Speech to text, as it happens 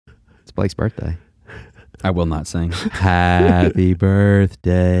It's Blake's birthday. I will not sing. Happy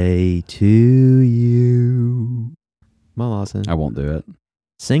birthday to you. Come on, Lawson. I won't do it.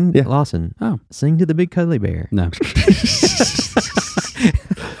 Sing, Yeah. Lawson. Oh. Sing to the big cuddly bear. No.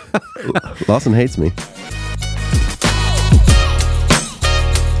 Lawson hates me.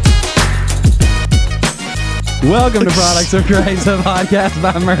 Welcome to Products of Grace, a podcast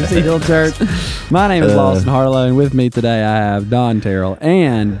by Mercy Hill Church. My name is Lawson Harlow, and with me today I have Don Terrell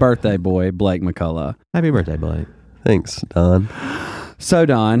and birthday boy Blake McCullough. Happy birthday, Blake. Thanks, Don. So,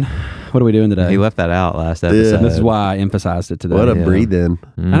 Don, what are we doing today? He left that out last episode. This is why I emphasized it today. What a Yeah. breathe in.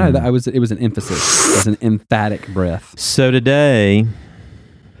 I know that it was an emphasis. It was an emphatic breath. So today,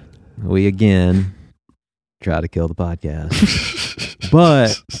 we again try to kill the podcast.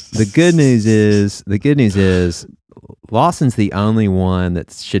 But the good news is Lawson's the only one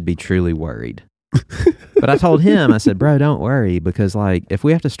that should be truly worried. But I told him, I said, bro, don't worry, because like if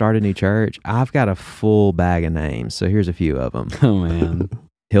we have to start a new church, I've got a full bag of names. So here's a few of them. Oh, man.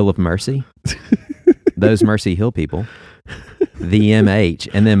 Hill of Mercy, those Mercy Hill people, the MH,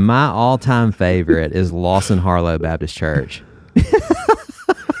 and then my all-time favorite is Lawson Harlow Baptist Church.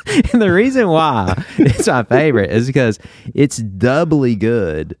 And the reason why it's my favorite is because it's doubly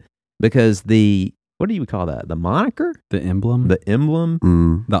good because what do you call that? The moniker? The emblem? The emblem?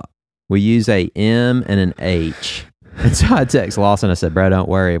 Mm. We use a M and an H. And so I text Lawson, I said, bro, don't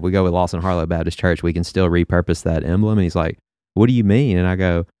worry. If we go with Lawson Harlow Baptist Church, we can still repurpose that emblem. And he's like, what do you mean? And I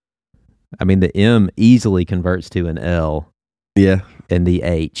go, I mean, the M easily converts to an L Yeah. and the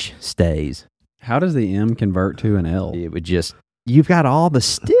H stays. How does the M convert to an L? It would just, you've got all the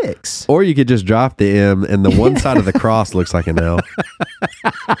sticks. Or you could just drop the M and the one side of the cross looks like an L.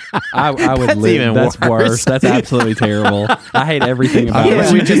 I would That's live. even That's worse. worse. That's absolutely terrible. I hate everything about I it.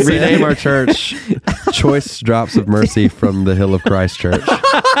 wish we could rename our church Choice Drops of Mercy from the Hill of Christ Church.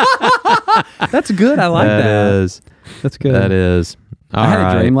 That's good. I like that. That's good. That is. I had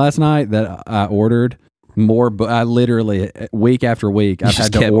All a dream right. last night that I ordered more. I literally week after week I've just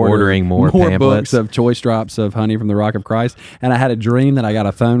had to kept order ordering more books pamphlets. of Choice Drops of Honey from the Rock of Christ. And I had a dream that I got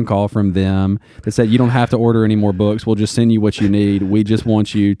a phone call from them that said, "You don't have to order any more books. We'll just send you what you need. We just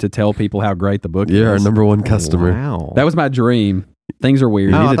want you to tell people how great the book You're our is." number one customer. Wow. That was my dream. Things are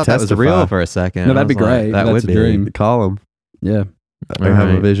weird. Oh, I need to thought that was testify. real for a second. No, that'd I be was like, great. That That's would a be. dream. Call them. Yeah. I have a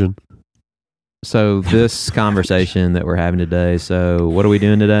Alright. vision. So this conversation that we're having today. So what are we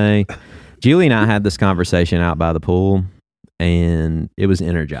doing today? Julie and I had this conversation out by the pool, and it was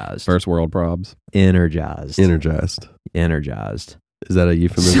energized. First world probs. Energized. Energized. Energized. Is that a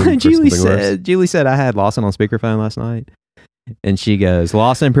euphemism So for something worse? Julie said, I had Lawson on speakerphone last night, and she goes,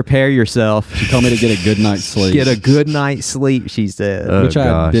 Lawson, prepare yourself. She told me to get a good night's sleep. Get a good night's sleep, she said. Oh, which I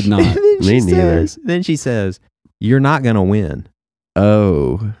gosh. did not. Me neither. Then she says, you're not going to win.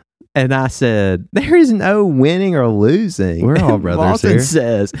 Oh. And I said, there is no winning or losing. We're all And brothers Lawson here.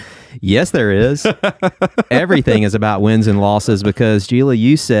 says, yes, there is. Everything is about wins and losses because, Julie,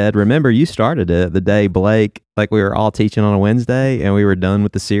 you said, remember, you started it the day Blake, like we were all teaching on a Wednesday and we were done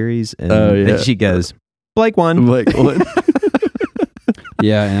with the series. And Oh, yeah. then she goes, Blake won. Like, what?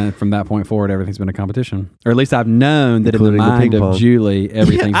 Yeah, and from that point forward, everything's been a competition. Or at least I've known that Including in the the mind ping of pong. Julie,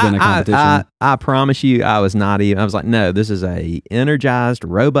 everything's been a competition. I promise you, I was not even, I was like, no, this is a energized,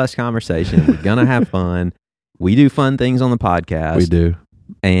 robust conversation. We're going to have fun. We do fun things on the podcast. We do.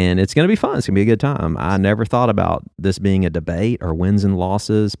 And it's going to be fun. It's going to be a good time. I never thought about this being a debate or wins and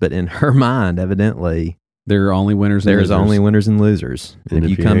losses, but in her mind, evidently, There are only winners and there's losers. only winners and losers. And if if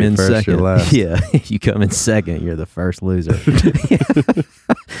you you come ain't in first, you're second, last. yeah, if you come in second, you're the first loser.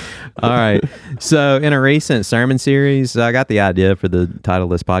 All right. So, in a recent sermon series, I got the idea for the title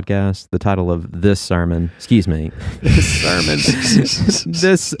of this podcast. The title of this sermon, excuse me, this sermon,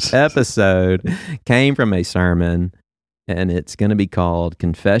 this episode came from a sermon, and it's going to be called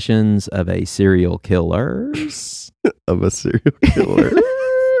 "Confessions of a Serial Killer." Of a serial killer.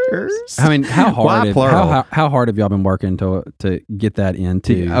 I mean, how Why hard? plural? How hard have y'all been working to get that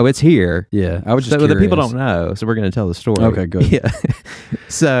into? Oh, it's here. Yeah, I was just So the people curious. don't know, so we're going to tell the story. Okay, good. Yeah.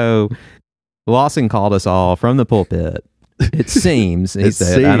 So Lawson called us all from the pulpit. It seems, he It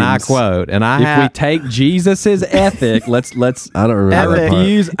said, and I seems. quote, and I If we have, take Jesus's ethic, let's I don't remember I Ethic. that part.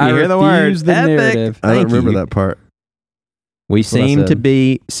 refuse. I You hear the refuse word, the ethic. narrative. I don't Thank remember you. that part. we what I seem to said.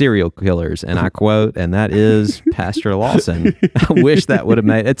 be serial killers, and I quote, and that is Pastor Lawson. I wish that would have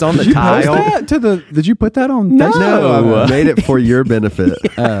made it's on the Did you post tile. that to the? Did you put that on? No. Facebook? No, I made it for your benefit.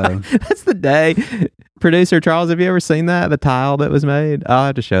 Oh. That's the day. Producer Charles, have you ever seen that? The tile that was made? I'll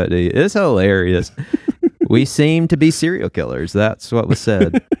have to show it to you. It's hilarious. We seem to be serial killers. That's what was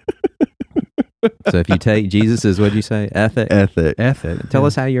said. So if you take Jesus's, what'd you say? Ethic. Ethic. Tell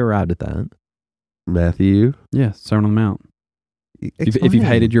us how you arrived at that. Matthew. Yeah, Sermon on the Mount. If you've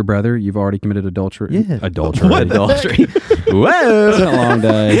hated your brother, you've already committed adultery. Yeah. Adultery. What adultery? Whoa. It's been a long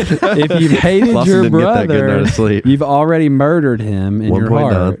day. If you've hated Lawson your didn't get that good night brother, of sleep. you've already murdered him in One your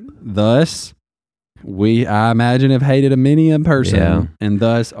point heart. Thus, I imagine, have hated many a person, Yeah. and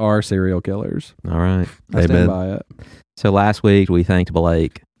thus are serial killers. All right. I stand Amen. by it. So last week we thanked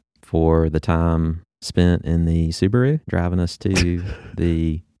Blake for the time spent in the Subaru driving us to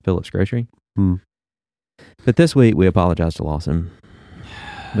the Phillips grocery. Hmm. But this week we apologize to Lawson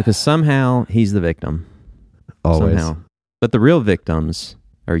because somehow he's the victim. Always. Somehow. But the real victims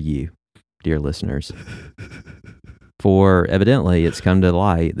are you, dear listeners. For evidently it's come to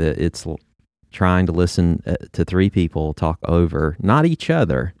light that it's trying to listen to three people talk over, not each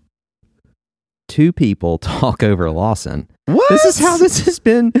other. Two people talk over Lawson. What? This is how this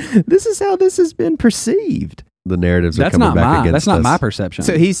has been perceived. The narratives are That's coming not back my. against That's not us. my perception.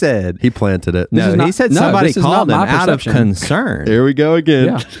 So he said, He planted it. no, is he not- said no, somebody this is called him not my out of perception. concern. Here we go again.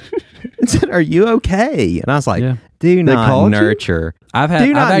 Yeah. And said, "Are you okay?" And I was like, Yeah. "Do not called you? nurture." I've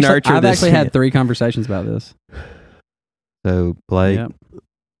Do not nurture I've this actually man. had 3 conversations about this. So Blake, Yeah.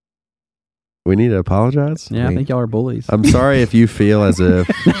 We need to apologize. Yeah, I think y'all are bullies. I'm sorry if you feel as if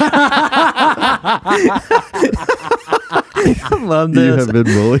I love you this. have been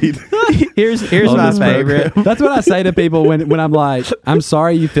bullied. Here's on my this favorite. program. That's what I say to people when I'm like, I'm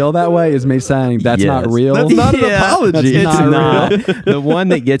sorry you feel that way, is me saying that's not Yes. real. That's not an apology. It's not not. The one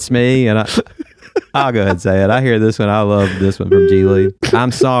that gets me, and I'll go ahead and say it. I hear this one. I love this one from G Lee.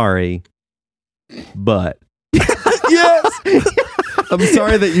 I'm sorry, but Yes. I'm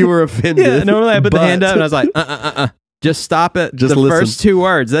sorry that you were offended. yeah, normally I put the but- hand up and I was like, just stop it. Just the listen. first 2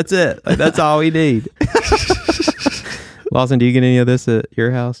 words. That's it. Like, that's all we need. Lawson, do you get any of this at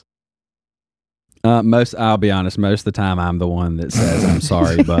your house? I'll be honest, most of the time I'm the one that says I'm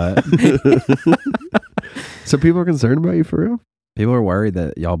sorry, but So people are concerned about you for real? people are worried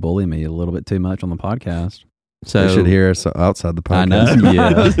that y'all bully me a little bit too much on the podcast. So They should hear us outside the I podcast. know.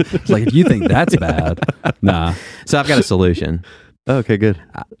 Yeah. It's like, if you think that's bad, nah. So I've got a solution. Okay, good.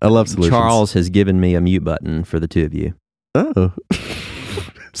 I love solutions. Charles has given me a mute button for the 2 of you. Oh.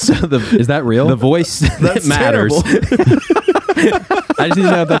 So Is that real? the voice that That's matters. I just need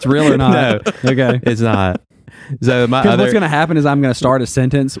to know if that's real or not. No. Okay. It's not. So my Because other what's going to happen is I'm going to start a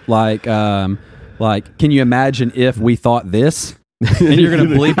sentence like, can you imagine if we thought this? And you're going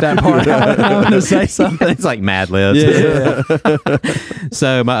to bleep that part out. And I'm going to say something. it's like Mad Libs. Yeah.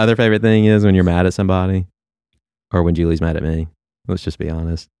 So my other favorite thing is when you're mad at somebody, or when Julie's mad at me. Let's just be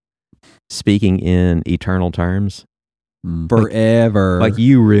honest. Speaking in eternal terms, Forever. like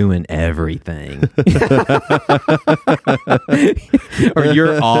you ruin everything, or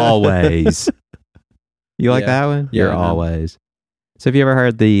you're always. You like Yeah. that one? Yeah, You're I know. always. So have you ever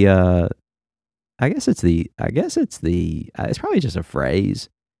heard the? It's probably just a phrase.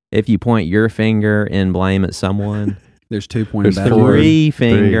 If you point your finger in blame at someone, There's 2 pointing There's back. four. three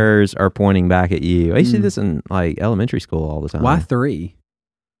fingers are pointing back at you. I used to see Mm. this in like elementary school all the time. Why 3?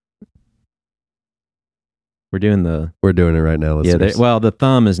 We're doing the We're doing it right now, yeah. listeners. Well, the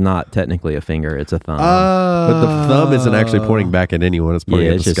thumb is not technically a finger; it's a thumb. But the thumb isn't actually pointing back at anyone. It's pointing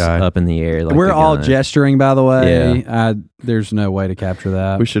yeah, at it's the just sky. up in the air. Like We're the all gun. gesturing, by the way. There's no way to capture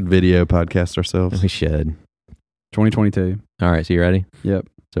that. We should video podcast ourselves. We should. 2022. All right, so you ready? Yep.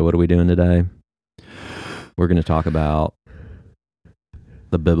 So what are we doing today? We're going to talk about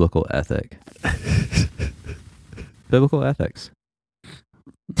the biblical ethic. Biblical ethics.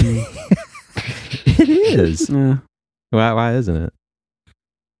 It is. Why isn't it?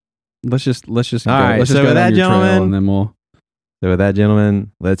 Let's just All go. right, Let's just so go with down that, your trail, gentlemen- and then we'll. So with that,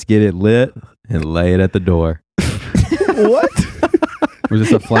 gentlemen, let's get it lit and lay it at the door. What? Was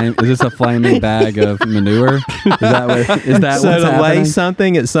this a flame? Is this a flaming bag of manure? Is that what? Is that So what's to lay happening?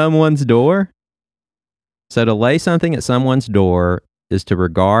 something at someone's door? So to lay something at someone's door is to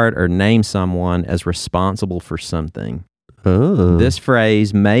regard or name someone as responsible for something. Oh. This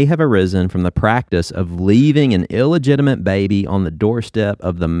phrase may have arisen from the practice of leaving an illegitimate baby on the doorstep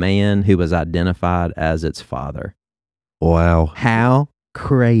of the man who was identified as its father. Wow. How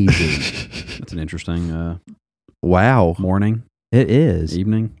crazy. That's an interesting Wow. morning, It is.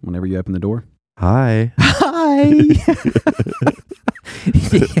 evening, whenever you open the door. Hi. Hi.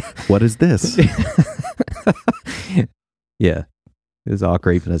 What is this? Yeah. It's all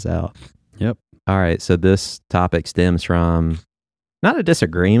creeping us out. Yep. All right. So this topic stems from not a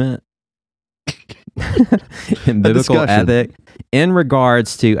disagreement in biblical discussion. ethic in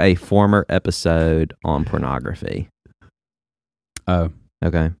regards to a former episode on pornography. Oh,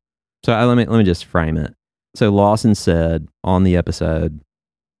 Okay. So let me just frame it. So Lawson said on the episode,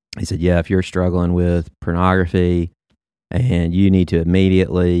 he said, yeah, if you're struggling with pornography and you need to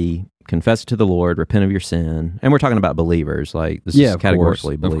immediately confess it to the Lord, repent of your sin. And we're talking about believers, like this is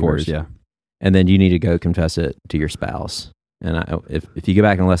categorically believers. Of course, yeah. And then you need to go confess it to your spouse. And if you go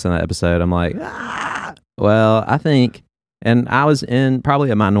back and listen to that episode, I'm like, well, I think, and I was in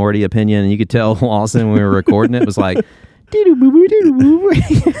probably a minority opinion, and you could tell Lawson when we were recording it was like,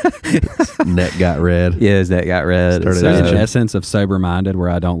 neck got red. Yeah, his neck got red. There's an essence of sober-minded where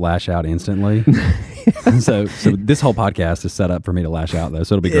I don't lash out instantly. so this whole podcast is set up for me to lash out, though,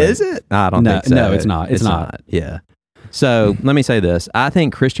 so it'll be great. Is it? I don't think so. No, it's not. It's not. Yeah. So let me say this. I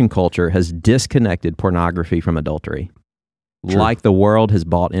think Christian culture has disconnected pornography from adultery. True. Like the world has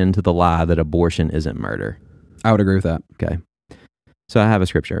bought into the lie that abortion isn't murder. I would agree with that. Okay. So I have a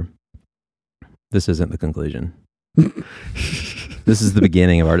scripture. This isn't the conclusion. This is the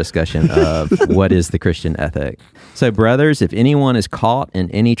beginning of our discussion of what is the Christian ethic. So, brothers, if anyone is caught in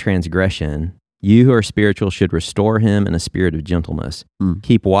any transgression, you who are spiritual should restore him in a spirit of gentleness.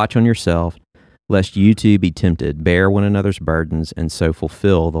 Keep watch on yourself, lest you too be tempted. Bear one another's burdens, and so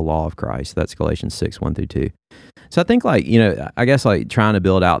fulfill the law of Christ. That's Galatians 6:1-2. So I think, I guess trying to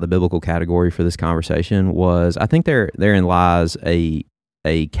build out the biblical category for this conversation was, I think therein lies a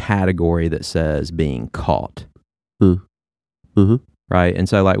category that says being caught. Mm-hmm. Right? And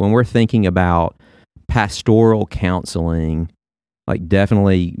so when we're thinking about pastoral counseling,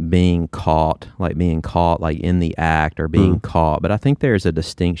 definitely being caught in the act or being caught. But I think there's a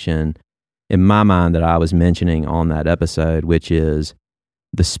distinction in my mind that I was mentioning on that episode, which is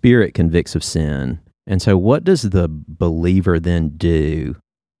the Spirit convicts of sin. And so what does the believer then do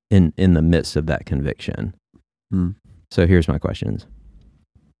in the midst of that conviction? So here's my questions.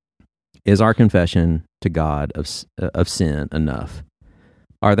 Is our confession to God of sin enough?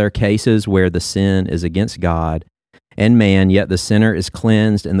 Are there cases where the sin is against God and man, yet the sinner is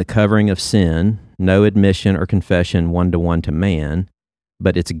cleansed in the covering of sin, no admission or confession one-to-one to man,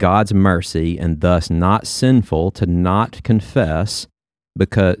 but it's God's mercy and thus not sinful to not confess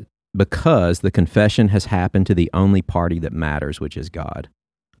because the confession has happened to the only party that matters, which is God.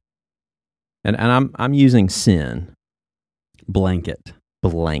 And I'm using sin. Blanket.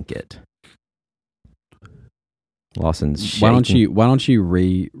 Lawson's shaking. Why don't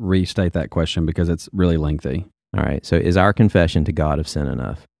you restate that question, because it's really lengthy. All right. So is our confession to God of sin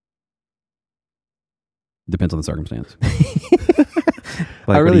enough? Depends on the circumstance.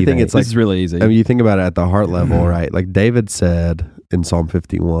 I really think it's it's really easy. I mean, you think about it at the heart level, right? Like David said in Psalm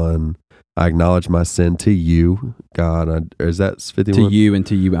 51, I acknowledge my sin to you, God. Or is that 51? To you and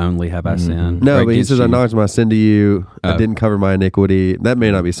to you only have I sinned. No, but he says, I acknowledge my sin to you. I didn't cover my iniquity. That may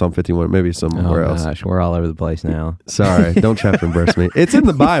not be Psalm 51. Maybe somewhere else. Gosh, we're all over the place now. Sorry. Don't chapter and verse me. It's in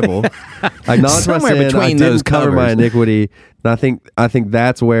the Bible. I acknowledge my sin. I didn't cover my iniquity. And I think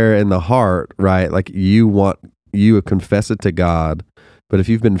that's where in the heart, right? Like you confess it to God. But if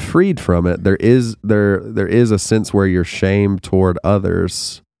you've been freed from it, there is a sense where your shame toward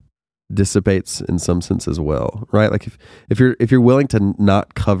others dissipates in some sense as well, right? Like if you're willing to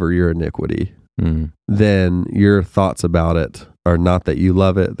not cover your iniquity, then your thoughts about it are not that you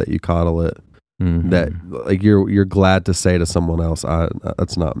love it, that you coddle it, that like you're glad to say to someone else,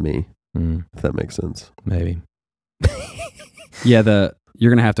 that's not me. If that makes sense. Maybe. Yeah, you're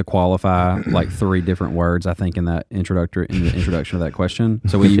going to have to qualify like 3 different words, I think, in the introduction of that question.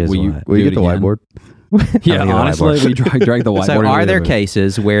 So will you get the whiteboard? Yeah, honestly, we drag the whiteboard. So are there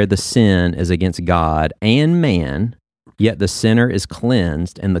cases where the sin is against God and man, yet the sinner is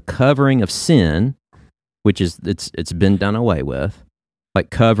cleansed and the covering of sin, which is it's been done away with, like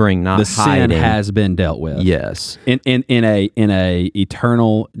covering, not hiding. The sin has been dealt with. Yes. In a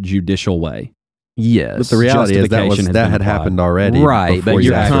eternal judicial way. Yes. But the reality is that had happened already. Right, but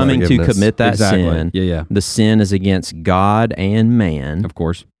you're coming to commit that sin. Yeah. The sin is against God and man. Of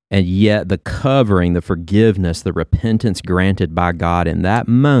course. And yet the covering, the forgiveness, the repentance granted by God in that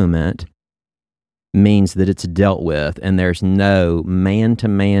moment means that it's dealt with, and there's no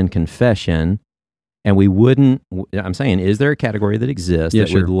man-to-man confession. And we wouldn't, I'm saying, is there a category that exists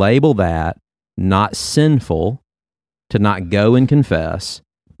that would label that not sinful to not go and confess,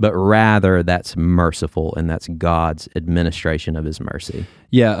 but rather that's merciful and that's God's administration of his mercy?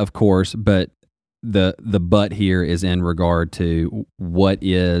 Yeah, of course, but the but here is in regard to what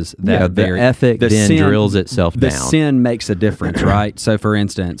is that the ethic then sin, drills itself the down. sin makes a difference, right? So for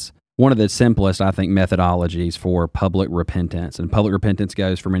instance, one of the simplest, I think, methodologies for public repentance. And public repentance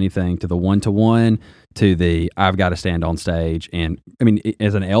goes from anything to the one-to-one to the I've got to stand on stage and, I mean,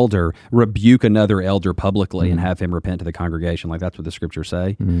 as an elder, rebuke another elder publicly and have him repent to the congregation. Like that's what the scriptures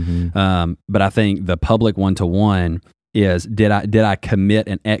say. But I think the public one-to-one is did I commit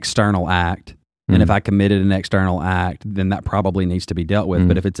an external act? And if I committed an external act, then that probably needs to be dealt with.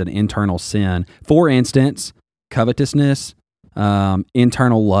 But if it's an internal sin, for instance, covetousness,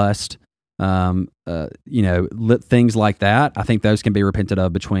 internal lust, things like that, I think those can be repented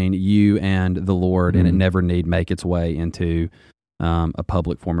of between you and the Lord, and it never need make its way into a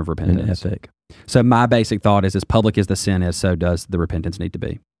public form of repentance. An ethic. So my basic thought is, as public as the sin is, so does the repentance need to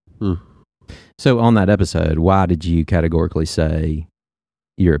be. So on that episode, why did you categorically say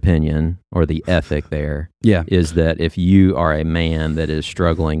your opinion or the ethic there is that if you are a man that is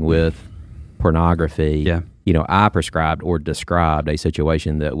struggling with pornography, I prescribed or described a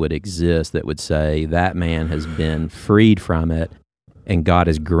situation that would exist that would say that man has been freed from it and God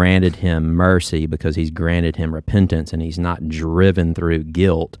has granted him mercy because he's granted him repentance and he's not driven through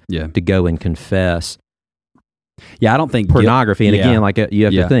guilt to go and confess. I don't think pornography. And again, like you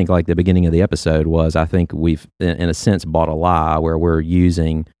have to think, like the beginning of the episode was, I think we've, in a sense, bought a lie where we're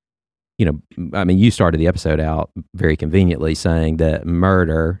using, you started the episode out very conveniently saying that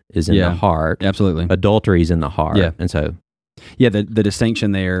murder is in the heart. Absolutely. Adultery is in the heart. Yeah. And so. The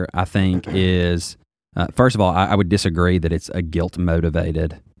distinction there, I think, is, first of all, I would disagree that it's a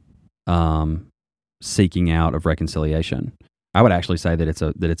guilt-motivated seeking out of reconciliation. I would actually say that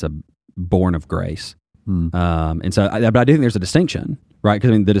it's a born of grace. And so, but I do think there's a distinction, right?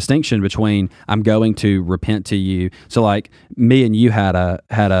 Because the distinction between I'm going to repent to you. So, like me and you had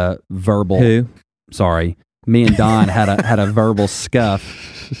a verbal. Who? Sorry, me and Don had a verbal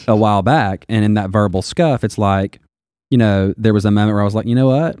scuff a while back, and in that verbal scuff, it's like, there was a moment where I was like, you know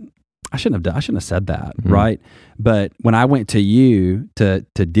what? I shouldn't have said that, right? But when I went to you to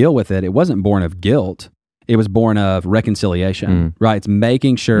deal with it, it wasn't born of guilt. It was born of reconciliation, right? It's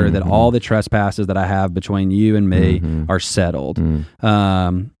making sure that all the trespasses that I have between you and me are settled.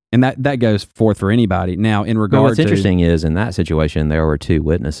 And that goes forth for anybody. Now, in regard to... What's interesting is, in that situation, there were two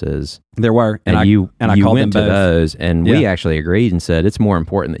witnesses. There were. And I called went them to both. Those, and we actually agreed and said, it's more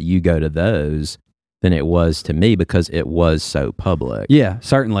important that you go to those than it was to me because it was so public. Yeah,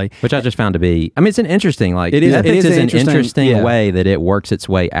 certainly. Which I just found to be... it's an interesting... It is an interesting way that it works its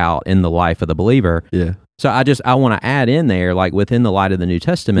way out in the life of the believer. Yeah. So I want to add in there, like within the light of the New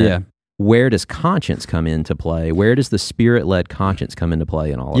Testament, where does conscience come into play? Where does the Spirit-led conscience come into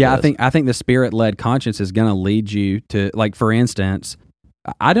play in all of this? I think the Spirit-led conscience is going to lead you to, like, for instance,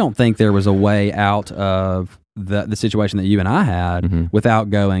 I don't think there was a way out of the situation that you and I had without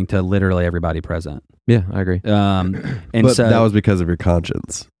going to literally everybody present. Yeah, I agree. But so that was because of your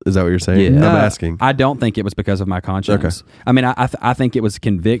conscience. Is that what you're saying? Yeah. I'm asking. I don't think it was because of my conscience. Okay. I mean, I think it was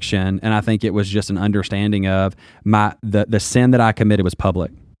conviction, and I think it was just an understanding of the sin that I committed was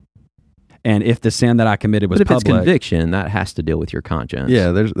public. And if the sin that I committed was public, it's conviction, that has to deal with your conscience.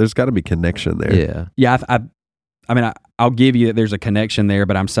 Yeah, there's got to be connection there. Yeah. Yeah, I'll give you that there's a connection there,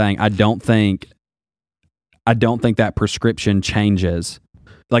 but I'm saying I don't think that prescription changes.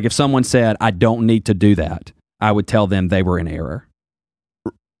 Like if someone said, I don't need to do that, I would tell them they were in error.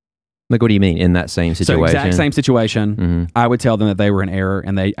 Like, what do you mean in that same situation? So exact same situation, I would tell them that they were in error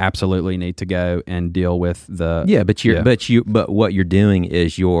and they absolutely need to go and deal with the... Yeah, but what you're doing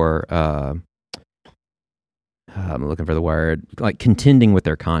is you're, I'm looking for the word, like contending with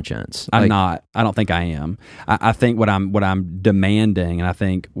their conscience. I'm not. I don't think I am. I think what I'm demanding, and I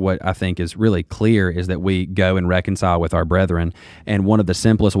think what I think is really clear is that we go and reconcile with our brethren. And one of the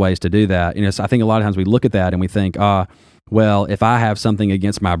simplest ways to do that, so I think a lot of times we look at that and we think, well, if I have something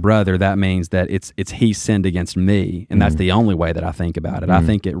against my brother, that means that it's he sinned against me, and that's the only way that I think about it. I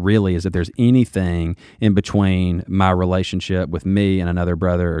think it really is, if there's anything in between my relationship with me and another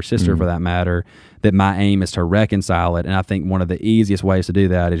brother or sister, for that matter, that my aim is to reconcile it. And I think one of the easiest ways to do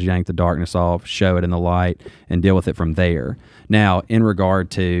that is yank the darkness off, show it in the light, and deal with it from there. Now, in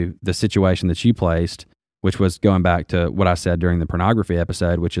regard to the situation that you placed, which was going back to what I said during the pornography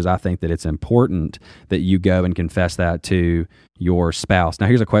episode, which is I think that it's important that you go and confess that to your spouse. Now,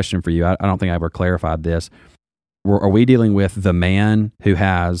 here's a question for you. I don't think I ever clarified this. Are we dealing with the man who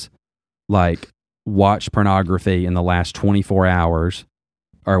has, like, watched pornography in the last 24 hours,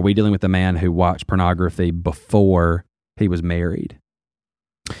 or are we dealing with the man who watched pornography before he was married?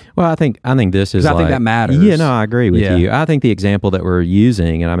 Well, I think this is. I think that matters. Yeah, no, I agree with you. I think the example that we're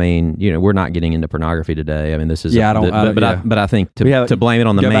using, and I mean, we're not getting into pornography today. I mean, this is. Yeah, but I think to blame it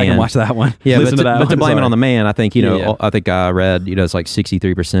on the man. Go back and watch that one. Yeah, but to blame it on the man, I think I think I read it's like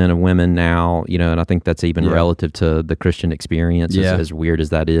 63% of women now, and I think that's even relative to the Christian experience. As weird as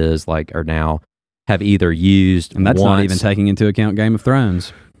that is, like are now have either used, and that's not even taking into account Game of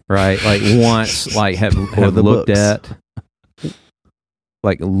Thrones, right? Like once, like have looked at.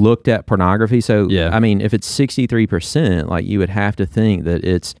 Looked at pornography. So, I mean, if it's 63%, like you would have to think that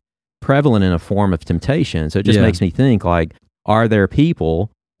it's prevalent in a form of temptation. So it just makes me think, like, are there people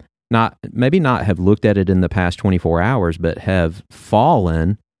maybe not have looked at it in the past 24 hours, but have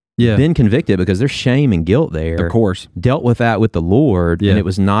fallen, been convicted because there's shame and guilt there. Of course. Dealt with that with the Lord, and it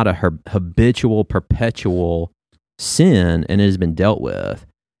was not a habitual, perpetual sin, and it has been dealt with.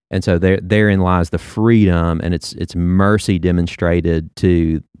 And so therein lies the freedom, and it's mercy demonstrated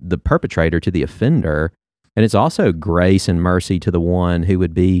to the perpetrator, to the offender, and it's also grace and mercy to the one who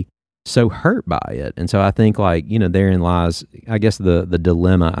would be so hurt by it. And so I think, like, therein lies, I guess, the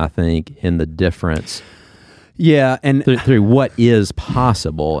dilemma, I think, in the difference. Yeah, and through what is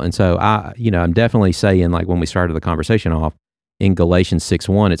possible. And so I'm definitely saying, like when we started the conversation off, in Galatians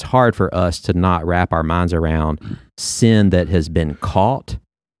 6:1, it's hard for us to not wrap our minds around sin that has been caught.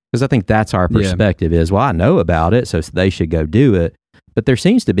 Because I think that's our perspective is, well, I know about it, so they should go do it. But there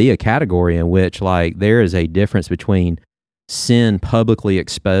seems to be a category in which, like, there is a difference between sin publicly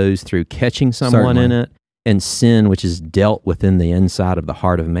exposed through catching someone in it and sin which is dealt within the inside of the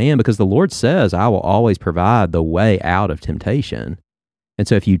heart of man. Because the Lord says, I will always provide the way out of temptation. And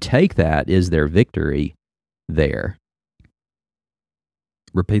so if you take that, is there victory there?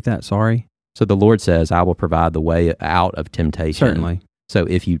 Repeat that, sorry. So the Lord says, I will provide the way out of temptation. Certainly. So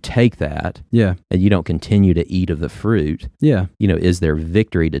if you take that and you don't continue to eat of the fruit, is there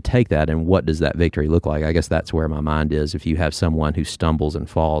victory to take that? And what does that victory look like? I guess that's where my mind is. If you have someone who stumbles and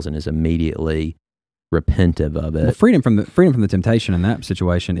falls and is immediately repentive of it. Well, freedom from the temptation in that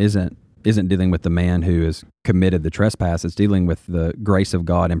situation isn't dealing with the man who has committed the trespass. It's dealing with the grace of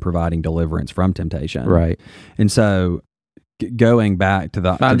God in providing deliverance from temptation. Right. And so going back to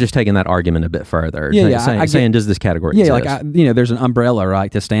the... I'm just taking that argument a bit further. Saying, does this category exist? Like, there's an umbrella,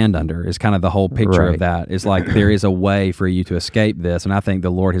 right, to stand under is kind of the whole picture of that. It's like there is a way for you to escape this, and I think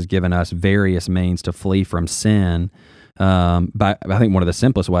the Lord has given us various means to flee from sin. I think one of the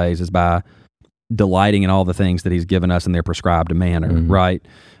simplest ways is by delighting in all the things that He's given us in their prescribed manner, right?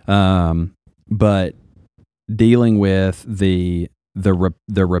 But dealing with the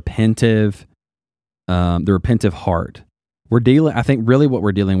repentive heart. I think really what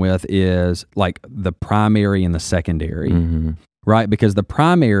we're dealing with is like the primary and the secondary, right? Because the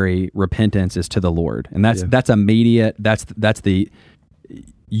primary repentance is to the Lord, and that's immediate.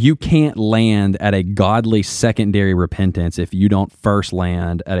 You can't land at a godly secondary repentance if you don't first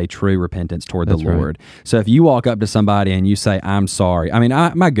land at a true repentance toward the Lord. Right. So if you walk up to somebody and you say, I'm sorry. I mean,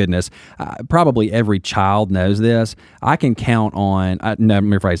 my goodness, probably every child knows this. I can count on, let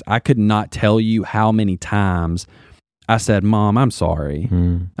me rephrase, I could not tell you how many times I said, Mom, I'm sorry.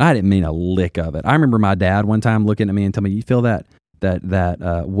 I didn't mean a lick of it. I remember my dad one time looking at me and telling me, you feel that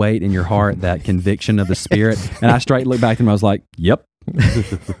weight in your heart, that conviction of the Spirit? And I straight looked back at him. I was like, yep.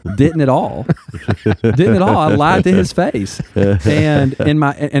 Didn't at all. I lied to his face. But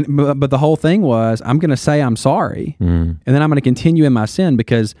the whole thing was, I'm going to say I'm sorry, and then I'm going to continue in my sin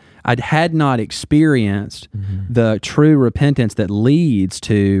because I had not experienced the true repentance that leads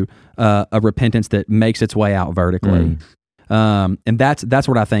to a repentance that makes its way out vertically. And that's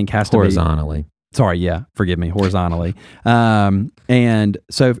what I think has to be horizontally. Sorry, forgive me, horizontally. And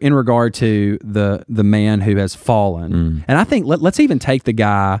so in regard to the man who has fallen, and I think let's even take the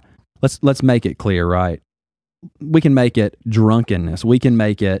guy, let's make it clear, right? We can make it drunkenness. We can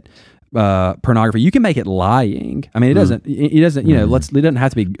make it pornography. You can make it lying. I mean, it doesn't, it doesn't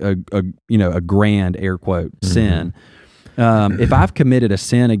have to be a grand air quote sin. If I've committed a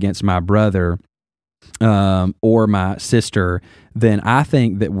sin against my brother or my sister, then I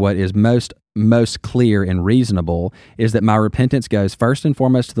think that what is most clear and reasonable is that my repentance goes first and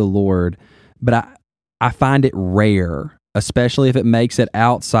foremost to the Lord, but I find it rare, especially if it makes it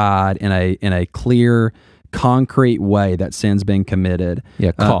outside in a clear, concrete way that sin's been committed.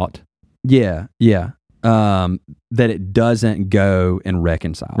 Caught. That it doesn't go and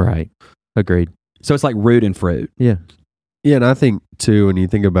reconcile. Right. Agreed. So it's like root and fruit. Yeah, and I think too, when you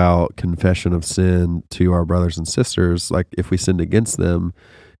think about confession of sin to our brothers and sisters, like if we sinned against them,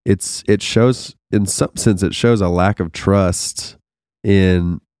 it shows, in some sense, it shows a lack of trust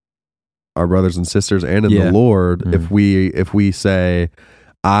in our brothers and sisters and in the Lord. If we say,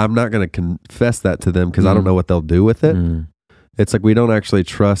 I'm not going to confess that to them because I don't know what they'll do with it. It's like we don't actually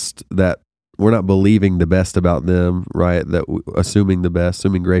trust that. We're not believing the best about them, right? Assuming the best,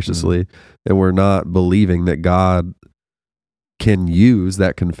 assuming graciously, and we're not believing that God can use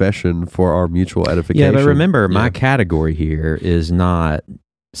that confession for our mutual edification. Yeah, but remember, my category here is not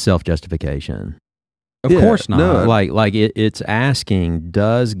self-justification. Of course not. No. Like it's asking,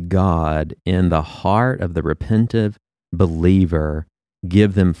 does God, in the heart of the repentant believer,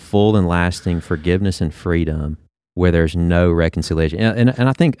 give them full and lasting forgiveness and freedom where there's no reconciliation? And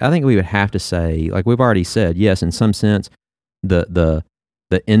I think we would have to say, like we've already said, yes, in some sense, the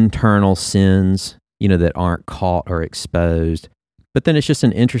internal sins, that aren't caught or exposed. But then it's just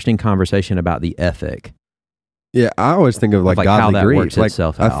an interesting conversation about the ethic. Yeah, I always think of like godly how that grief. works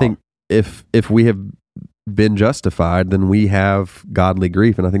itself out. I think if we have been justified, then we have godly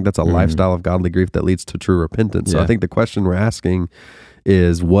grief, and I think that's a lifestyle of godly grief that leads to true repentance. So I think the question we're asking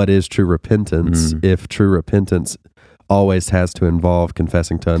is, what is true repentance? If true repentance always has to involve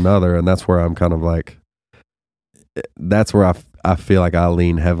confessing to another, and that's where I'm kind of like, that's where I feel like I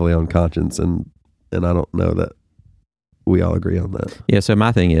lean heavily on conscience, and I don't know that we all agree on that. Yeah, so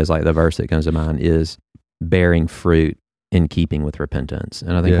my thing is, like, the verse that comes to mind is bearing fruit in keeping with repentance.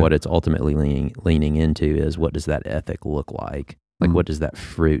 And I think what it's ultimately leaning into is, what does that ethic look like? Like, what does that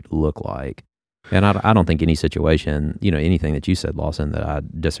fruit look like? And I don't think any situation, anything that you said, Lawson, that I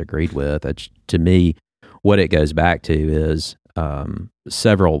disagreed with. To me, what it goes back to is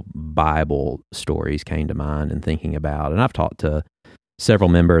several Bible stories came to mind and thinking about, and I've talked to several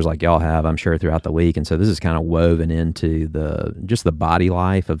members like y'all have, I'm sure, throughout the week. And so this is kind of woven into just the body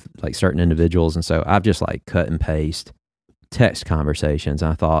life of like certain individuals. And so I've just like cut and paste text conversations.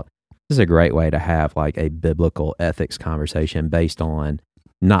 And I thought this is a great way to have like a biblical ethics conversation based on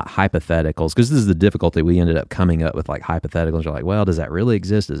not hypotheticals, because this is the difficulty. We ended up coming up with like hypotheticals. You're like, well, does that really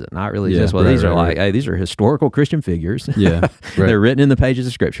exist? Does it not really exist? Well, these are like, hey, these are historical Christian figures. Yeah. They're written in the pages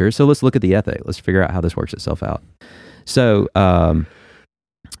of Scripture. So let's look at the ethic. Let's figure out how this works itself out. So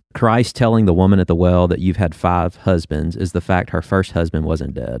Christ telling the woman at the well that you've had 5 husbands is the fact her first husband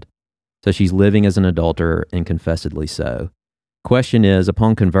wasn't dead. So she's living as an adulterer, and confessedly so. Question is,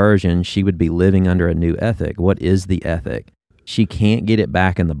 upon conversion, she would be living under a new ethic. What is the ethic? She can't get it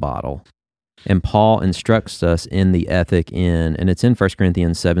back in the bottle. And Paul instructs us in the ethic and it's in 1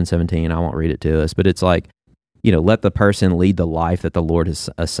 Corinthians 7:17. I won't read it to us, but it's like, let the person lead the life that the Lord has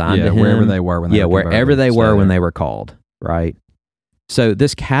assigned to him. Wherever they were when they were wherever they were when they were called, right? So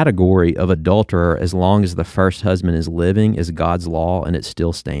this category of adulterer, as long as the first husband is living, is God's law, and it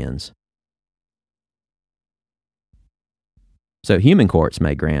still stands. So human courts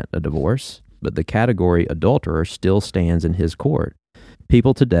may grant a divorce, but the category adulterer still stands in his court.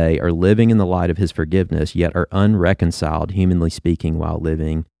 People today are living in the light of his forgiveness, yet are unreconciled, humanly speaking, while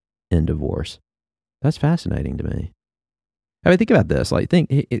living in divorce. That's fascinating to me. I mean, think about this. Like,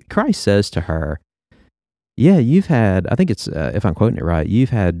 Christ says to her, yeah, you've had, I think it's, if I'm quoting it right, you've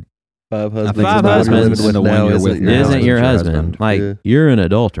had 5 husbands. 5 husbands, and the one you're with now isn't your husband. Like, you're an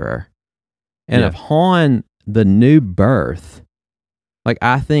adulterer. And upon the new birth, like,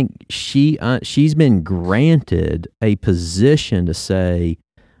 I think she's been granted a position to say,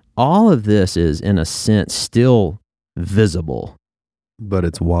 all of this is, in a sense, still visible. But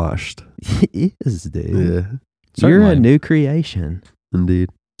it's washed. It is, dude. Yeah. You're a new creation. Indeed.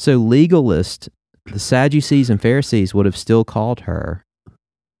 So legalists, the Sadducees and Pharisees would have still called her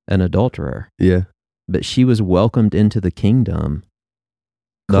an adulterer. Yeah. But she was welcomed into the kingdom.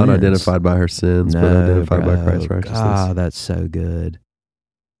 Not identified by her sins, but identified by Christ's righteousness. Ah, that's so good.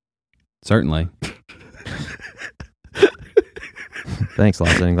 Certainly. Thanks,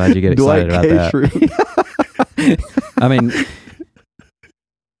 Lawson. I'm glad you get excited about that. I mean,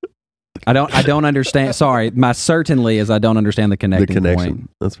 I don't understand. Sorry, my certainly is I don't understand the connecting point.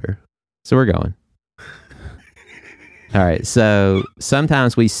 That's fair. So we're going. All right. So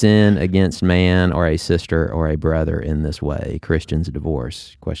sometimes we sin against man or a sister or a brother in this way. Christians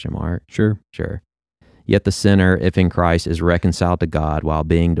divorce? ? Sure. Yet the sinner, if in Christ, is reconciled to God while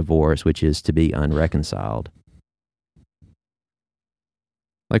being divorced, which is to be unreconciled.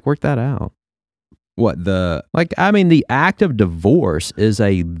 Like, work that out. The act of divorce is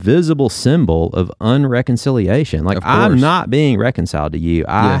a visible symbol of unreconciliation. Like, I'm not being reconciled to you.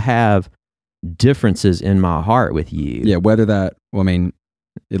 I have differences in my heart with you. Yeah, whether that,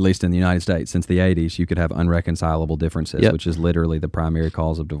 at least in the United States, since the 80s, you could have unreconcilable differences, which is literally the primary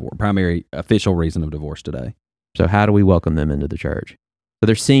cause of divorce, primary official reason of divorce today. So how do we welcome them into the church? So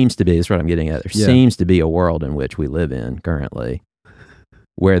there seems to be, that's what I'm getting at, seems to be a world in which we live in currently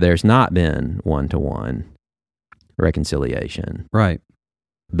where there's not been one-to-one reconciliation. Right.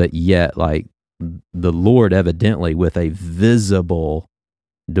 but yet like the Lord evidently with a visible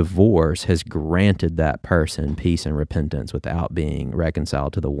divorce has granted that person peace and repentance without being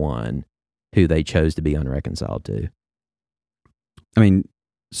reconciled to the one who they chose to be unreconciled to. I mean,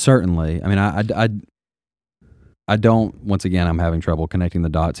 certainly. I mean, I don't, once again, I'm having trouble connecting the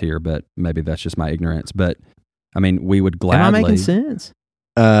dots here, but maybe that's just my ignorance. But I mean, we would gladly. Am I making sense?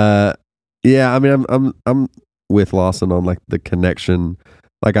 Yeah, I mean, I'm with Lawson on like the connection.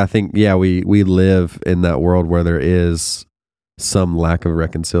 Like, I think, yeah, we live in that world where there is some lack of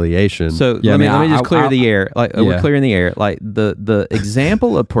reconciliation. So yeah, let me just clear the air. Like we're clearing the air. Like the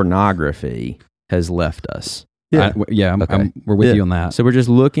example of pornography has left us. Yeah, we're with you on that. So we're just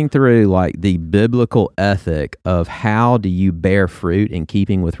looking through like the biblical ethic of how do you bear fruit in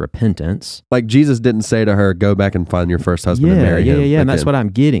keeping with repentance. Like Jesus didn't say to her, "Go back and find your first husband and marry him." Yeah, and that's what I'm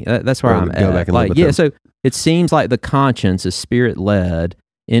getting. That's where I'm go at. back and like, live with yeah. him. So it seems like the conscience is spirit led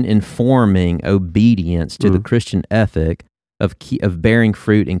in informing obedience to the Christian ethic of bearing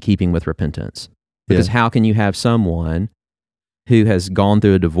fruit in keeping with repentance. Because how can you have someone who has gone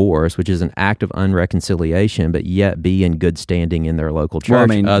through a divorce, which is an act of unreconciliation, but yet be in good standing in their local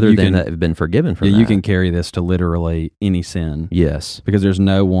church, other than that have been forgiven from that? You can carry this to literally any sin. Yes. Because there's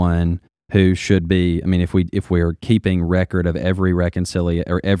no one who should be, I mean, if we're keeping record of every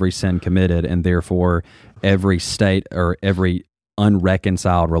or every sin committed, and therefore every state or every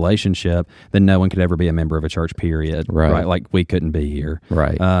unreconciled relationship, then no one could ever be a member of a church, period. Right? Like we couldn't be here.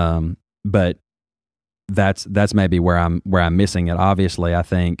 Right. But that's maybe where I'm missing it. Obviously, I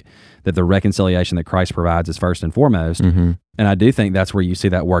think that the reconciliation that Christ provides is first and foremost, and I do think that's where you see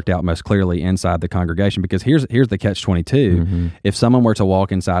that worked out most clearly inside the congregation. Because here's the catch-22: if someone were to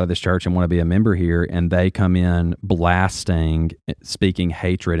walk inside of this church and want to be a member here, and they come in blasting, speaking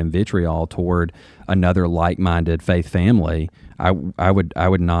hatred and vitriol toward another like-minded faith family, I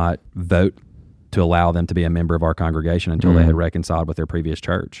would not vote to allow them to be a member of our congregation until they had reconciled with their previous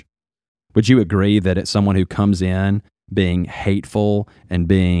church. Would you agree that it's someone who comes in being hateful and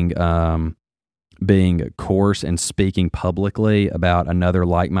being coarse and speaking publicly about another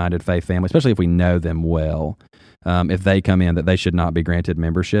like-minded faith family, especially if we know them well, if they come in, that they should not be granted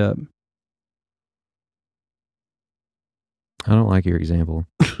membership? I don't like your example.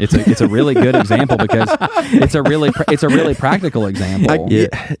 It's a really good example because it's a really practical example.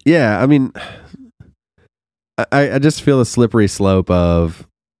 I mean, I just feel a slippery slope of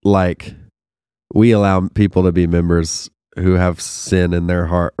like we allow people to be members who have sin in their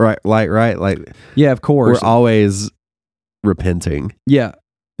heart, right? Like yeah, of course, we're always repenting. Yeah.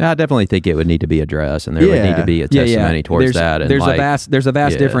 I definitely think it would need to be addressed, and there would need to be a testimony towards that. And there's a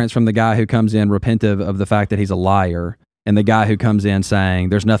vast difference from the guy who comes in repentive of the fact that he's a liar, and the guy who comes in saying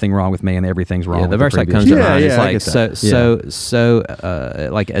there's nothing wrong with me and everything's wrong. The with verse the that comes to mind is like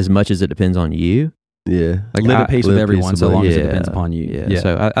like as much as it depends on you. Yeah, like live at peace with everyone, so long as it depends upon you. Yeah.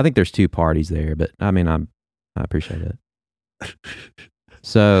 So I think there's two parties there, but I mean I appreciate it.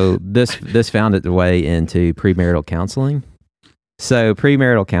 So this found its way into premarital counseling. So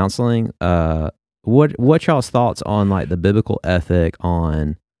premarital counseling, what y'all's thoughts on like the biblical ethic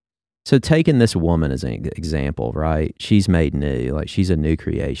on? So taking this woman as an example, right? She's made new, like she's a new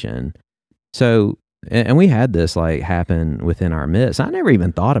creation. So, and we had this like happen within our midst. I never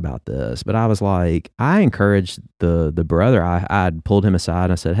even thought about this, but I was like, I encouraged the brother. I'd pulled him aside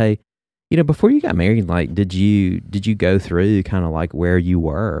and I said, hey, before you got married, like, did you go through kind of like where you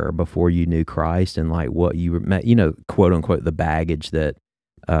were before you knew Christ and like what you were, quote unquote, the baggage that,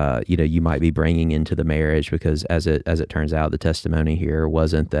 you might be bringing into the marriage? Because as it turns out, the testimony here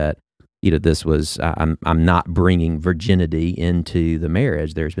wasn't that, this was, I'm not bringing virginity into the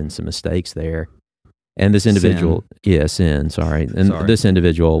marriage. There's been some mistakes there. And this individual, sin, sorry. And this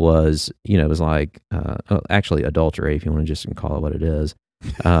individual was, was like, actually adultery, if you want to just call it what it is.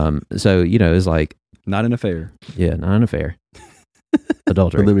 So, it was like. Not an affair. Yeah, not an affair.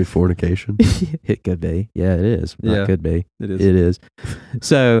 Adultery. Could there be fornication? It could be. Yeah, it is. Yeah, it could be. It is. It is.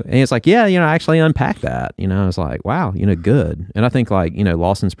 So, and it's like, I actually unpacked that. I was like, wow, good. And I think like,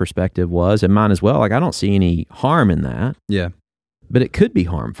 Lawson's perspective was, and mine as well, like I don't see any harm in that. Yeah. But it could be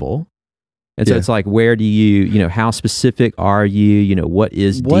harmful. And so it's like, where do you, how specific are you? What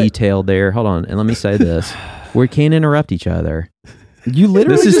is detailed there? Hold on. And let me say this. We can't interrupt each other. You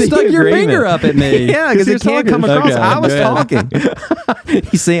literally just stuck your finger up at me. Yeah, because it can't come across. Okay, I was talking.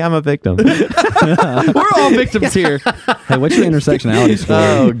 You see, I'm a victim. We're all victims here. Hey, what's your intersectionality score?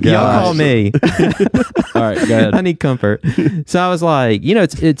 Oh, God. Y'all call me. All right, go ahead. I need comfort. So I was like,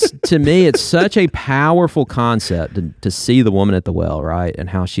 it's to me, it's such a powerful concept to see the woman at the well, right? And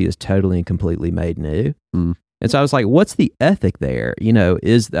how she is totally and completely made new. And so I was like, what's the ethic there? You know,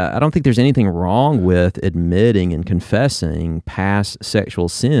 I don't think there's anything wrong with admitting and confessing past sexual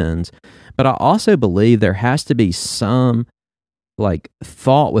sins, but I also believe there has to be some like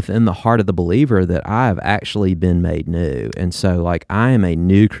thought within the heart of the believer that I have actually been made new. And so like I am a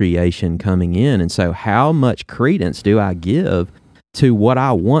new creation coming in. And so how much credence do I give to what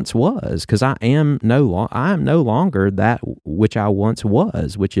I once was? Because I am no longer that which I once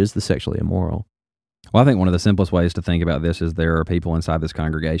was, which is the sexually immoral. Well, I think one of the simplest ways to think about this is there are people inside this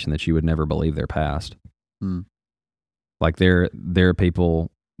congregation that you would never believe their past. Like there are people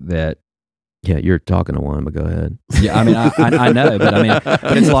that. Yeah, you're talking to one, but go ahead. Yeah, I mean, I know, but I mean,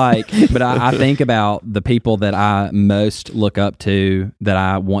 but it's like, but I think about the people that I most look up to, that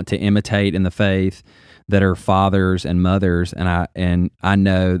I want to imitate in the faith, that are fathers and mothers, and I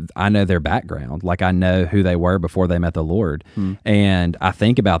know their background, like I know who they were before they met the Lord, and I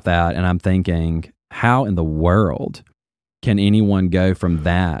think about that, and I'm thinking, how in the world can anyone go from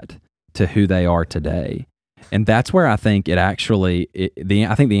that to who they are today? And that's where I think I think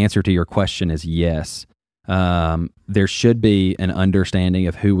the answer to your question is yes. There should be an understanding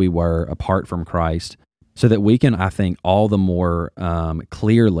of who we were apart from Christ, so that we can, I think, all the more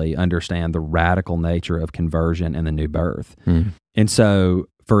clearly understand the radical nature of conversion and the new birth. And so,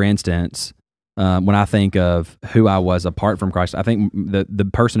 for instance, when I think of who I was apart from Christ, I think the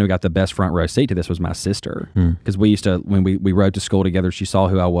person who got the best front row seat to this was my sister. Because we used to, when we rode to school together, she saw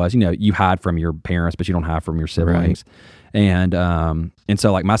who I was. You know, you hide from your parents, but you don't hide from your siblings. Right. And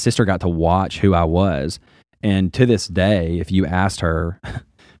so like my sister got to watch who I was. And to this day, if you asked her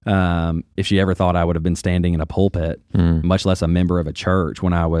if she ever thought I would have been standing in a pulpit, much less a member of a church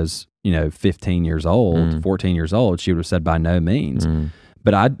when I was, 15 years old, 14 years old, she would have said by no means.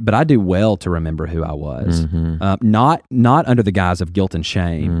 But I do well to remember who I was, not under the guise of guilt and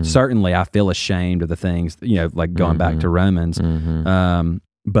shame. Certainly, I feel ashamed of the things, like going back to Romans.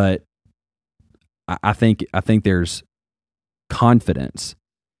 But I think there's confidence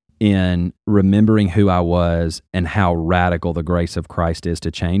in remembering who I was and how radical the grace of Christ is to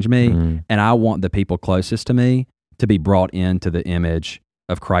change me. And I want the people closest to me to be brought into the image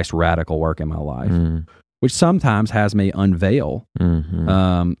of Christ's radical work in my life. Which sometimes has me unveil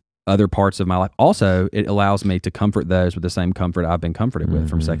other parts of my life. Also, it allows me to comfort those with the same comfort I've been comforted with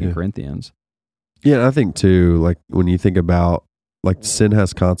from 2 Corinthians. Yeah, and I think too, like when you think about, like sin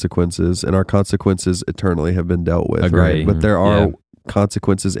has consequences, and our consequences eternally have been dealt with, right? But there are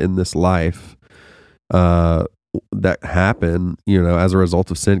consequences in this life that happen, as a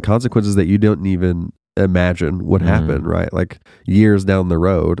result of sin, consequences that you don't even imagine would happen, right? Like years down the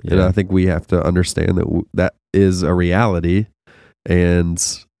road. And I think we have to understand that that is a reality and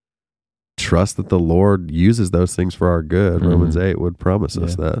trust that the Lord uses those things for our good. Romans 8 would promise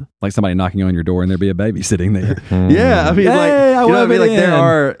us that. Like somebody knocking on your door and there'd be a baby sitting there. Yeah. I mean, there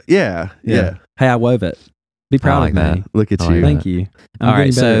are, yeah. Hey, I wove it. Be proud of that. Me. Look at you. Thank you. All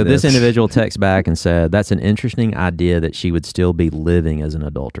right. So this individual texts back and said, that's an interesting idea that she would still be living as an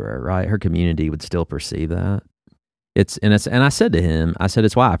adulterer, right? Her community would still perceive that. And I said to him,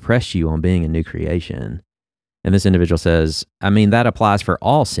 it's why I pressed you on being a new creation. And this individual says, that applies for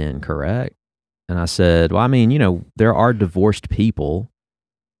all sin, correct? And I said, well, there are divorced people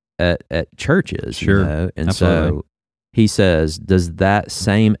at churches, Sure. And Absolutely. So he says, does that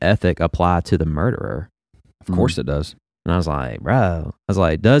same ethic apply to the murderer? Of course it does. And I was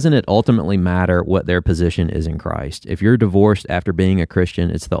like, doesn't it ultimately matter what their position is in Christ? If you're divorced after being a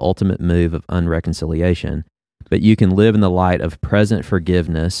Christian, it's the ultimate move of unreconciliation. But you can live in the light of present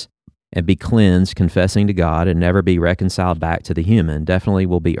forgiveness and be cleansed, confessing to God, and never be reconciled back to the human. Definitely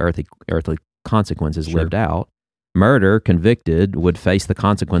will be earthly consequences lived out. Murder, convicted, would face the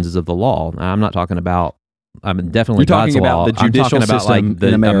consequences of the law. Now, I'm not talking about, definitely You're talking God's about law. the judicial I'm talking about system like the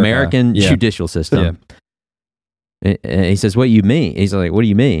in America. American judicial system. And he says, what do you mean? He's like, what do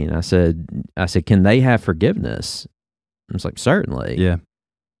you mean? I said, can they have forgiveness? I was like, certainly. Yeah.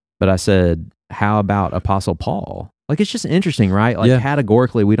 But I said, how about Apostle Paul? Like, it's just interesting, right? Like,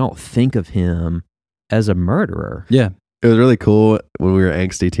 categorically, we don't think of him as a murderer. Yeah. It was really cool when we were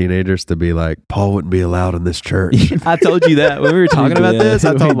angsty teenagers to be like, Paul wouldn't be allowed in this church. I told you that when we were talking about this.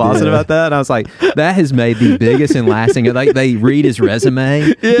 I told Lawson about that. And I was like, that has made the biggest and lasting. Like, they read his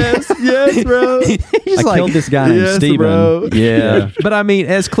resume. Yes, bro. I killed this guy named Steven. Bro. Yeah. But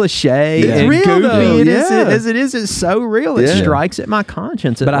as cliche it's and real, goofy though. as it is, it's so real. It strikes at my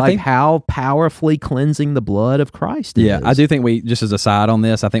conscience. But I think how powerfully cleansing the blood of Christ is. Yeah, I do think we, just as a side on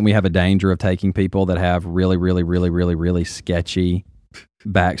this, I think we have a danger of taking people that have really, really, really, really, really sketchy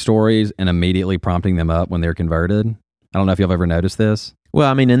backstories and immediately prompting them up when they're converted. I don't know if you've ever noticed this. Well,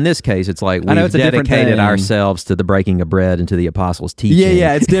 I mean, in this case, it's like I know we've it's a different dedicated thing. ourselves to the breaking of bread and to the apostles' teaching.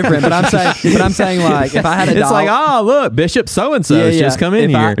 Yeah, it's different. But I'm saying like if I had a it's dollar, like, oh, look, Bishop so and so just come in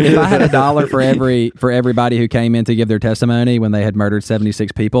here. If I had $1 for everybody who came in to give their testimony when they had murdered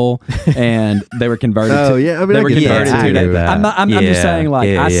 76 people and they were converted. They were converted to that. I'm just saying, like,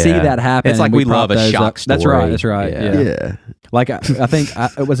 I see that happen. It's like we love a shock story. That's right. Yeah. Like I think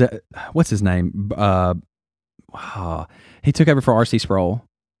what's his name? He took over for R.C. Sproul.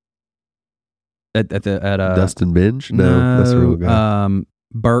 At Dustin Binge? No, that's a real guy.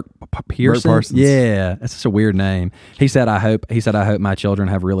 Burke Pearson. Burke Parsons. Yeah, that's such a weird name. He said, I hope my children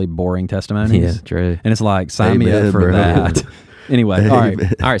have really boring testimonies. Yeah, true. And it's like, sign me up for that. Anyway, all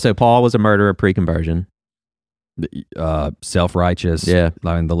right. So Paul was a murderer pre-conversion. Self-righteous. Yeah.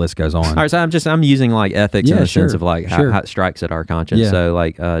 I mean, the list goes on. All right, so I'm using like ethics in the sense of like how it strikes at our conscience. Yeah. So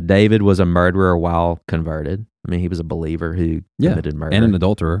like David was a murderer while converted. I mean, he was a believer who committed murder. And an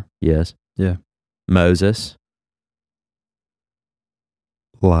adulterer. Yes. Yeah. Moses.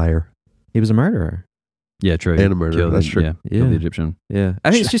 Liar. He was a murderer. Yeah, true. And a murderer. That's true. Killed the Egyptian. Yeah.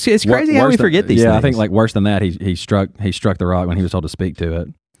 I mean, it's crazy how we forget these things. Yeah, I think like worse than that, he struck the rock when he was told to speak to it.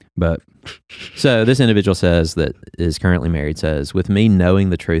 But so this individual says that is currently married says, with me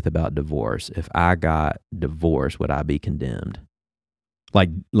knowing the truth about divorce, if I got divorced, would I be condemned?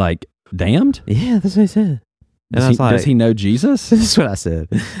 Like damned? Yeah, that's what I said. And does he know Jesus? This is what I said.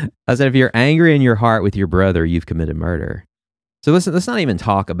 I said, if you're angry in your heart with your brother, you've committed murder. So let's not even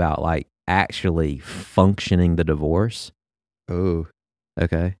talk about like actually functioning the divorce. Oh,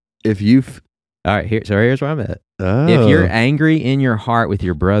 okay. All right, here's where I'm at. Oh. If you're angry in your heart with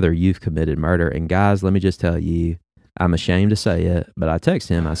your brother, you've committed murder. And guys, let me just tell you, I'm ashamed to say it, but I texted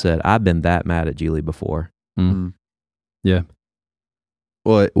him. I said, I've been that mad at Julie before. Mm. Yeah.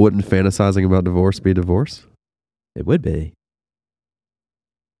 Well, wouldn't fantasizing about divorce be divorce? It would be.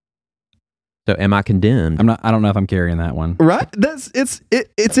 So am I condemned? I don't know if I'm carrying that one. Right?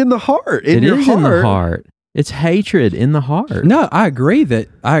 It's in the heart. It is in the heart. It's hatred in the heart. No, I agree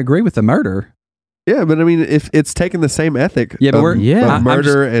with the murder. Yeah, but I mean, if it's taking the same ethic of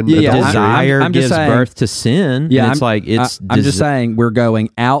murder and desire gives birth to sin. Yeah, I'm just saying we're going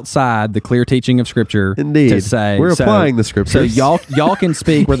outside the clear teaching of Scripture. Indeed, to say we're applying the Scriptures. So y'all can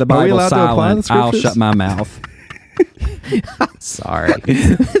speak where the Bible's silent. I'll shut my mouth. Sorry.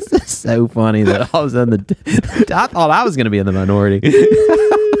 This is so funny that all of a sudden I thought I was going to be in the minority.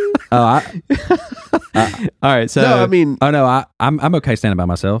 All right. So no, I mean, I'm okay standing by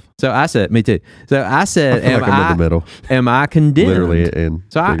myself. So I said, me too. So I said, I'm in the middle. Am I condemned? Literally and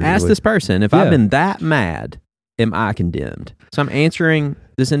so I asked this person, if I've been that mad, am I condemned? So I'm answering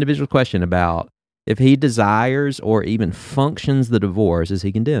this individual question about if he desires or even functions the divorce, is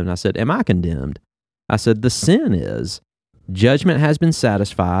he condemned? I said, am I condemned? I said, the sin is judgment has been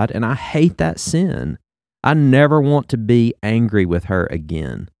satisfied, and I hate that sin. I never want to be angry with her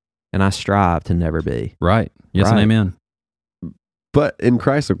again, and I strive to never be. Right. Yes and amen. But in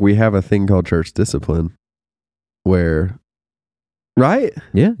Christ, we have a thing called church discipline where, right?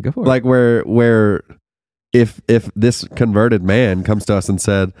 Yeah, go for it. Like where if this converted man comes to us and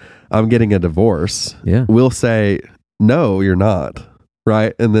said, I'm getting a divorce, we'll say, no, you're not.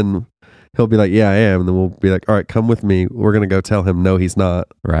 Right? And then he'll be like, yeah, I am. And then we'll be like, all right, come with me. We're going to go tell him, no, he's not.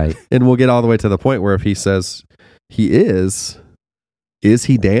 Right. And we'll get all the way to the point where if he says he is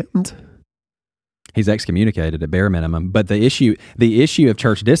he damned? He's excommunicated at bare minimum. But the issue of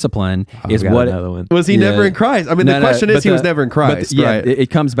church discipline is what was he never in Christ? I mean, the question is, he was never in Christ. Right? It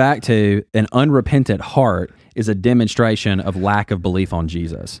comes back to an unrepentant heart is a demonstration of lack of belief on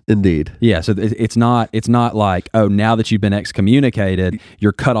Jesus. Indeed. Yeah. So it's not like, oh, now that you've been excommunicated,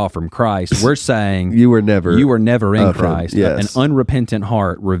 you're cut off from Christ. We're saying you were never in Christ. Yes. An unrepentant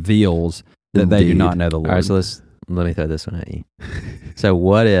heart reveals that they do not know the Lord. All right, so let me throw this one at you. So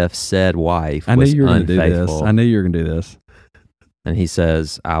what if said wife was unfaithful? I knew you were going to do this. And he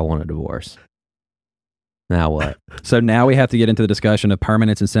says, I want a divorce. Now what? So now we have to get into the discussion of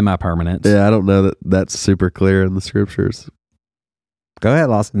permanence and semi-permanence. Yeah, I don't know that that's super clear in the Scriptures. Go ahead,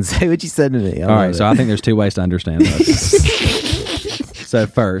 Lawson. Say what you said to me. All right, so I think there's two ways to understand this. So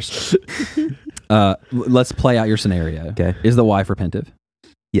first, let's play out your scenario. Okay. Is the wife repentive?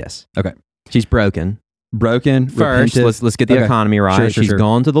 Yes. Okay. She's broken. First, let's get the economy right. Sure, She's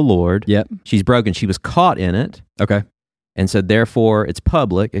gone to the Lord. Yep. She's broken. She was caught in it. Okay. And so therefore it's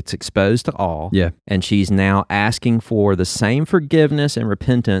public, it's exposed to all. Yeah. And she's now asking for the same forgiveness and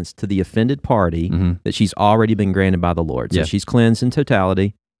repentance to the offended party that she's already been granted by the Lord. So she's cleansed in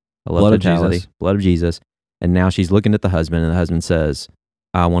totality. I love totality. Blood of Jesus. And now she's looking at the husband, and the husband says,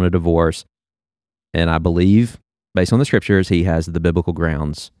 I want a divorce. And I believe based on the scriptures, he has the biblical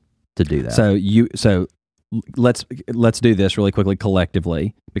grounds to do that. So let's do this really quickly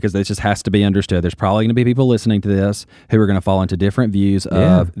collectively, because this just has to be understood. There's probably going to be people listening to this who are going to fall into different views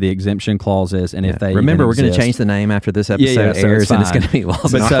of the exemption clauses, and if they remember, we're going to change the name after this episode airs, and it's going to be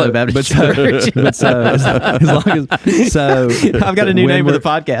Lawson Arlo Baptist Church. As long as I've got a new name for the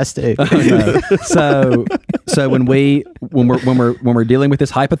podcast too. So when we're dealing with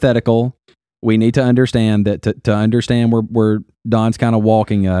this hypothetical, we need to understand that to understand where Don's kind of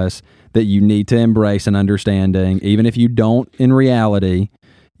walking us, that you need to embrace an understanding, even if you don't in reality,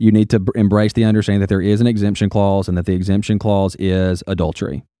 you need to embrace the understanding that there is an exemption clause and that the exemption clause is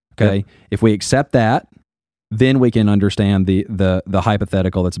adultery. Okay. Yep. If we accept that, then we can understand the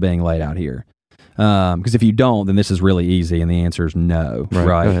hypothetical that's being laid out here. Because if you don't, then this is really easy, and the answer is no.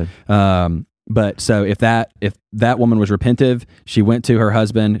 Right. But so if that woman was repentive, she went to her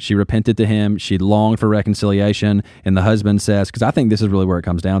husband, she repented to him, she longed for reconciliation, and the husband says, because I think this is really where it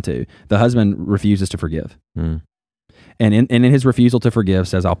comes down to, the husband refuses to forgive. And in his refusal to forgive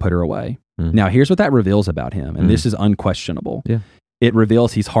says, I'll put her away. Now, here's what that reveals about him, and this is unquestionable. Yeah. It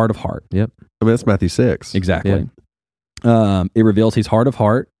reveals he's hard of heart. Yep. I mean, that's Matthew 6. Exactly. Yeah. It reveals he's hard of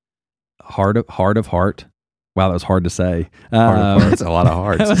heart. Heart of heart. Wow, that was hard to say. That's a lot of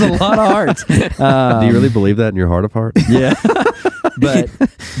hearts. That was a lot of hearts. Do you really believe that in your heart of heart? Yeah.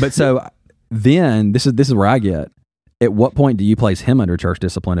 but so then this is where I get. At what point do you place him under church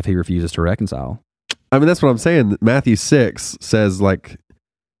discipline if he refuses to reconcile? I mean, that's what I'm saying. Matthew 6 says, like,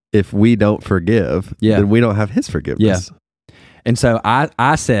 if we don't forgive, then we don't have his forgiveness. Yeah. And so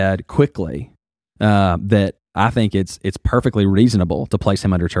I said quickly that I think it's perfectly reasonable to place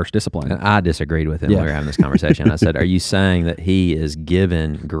him under church discipline. And I disagreed with him when we were having this conversation. I said, are you saying that he is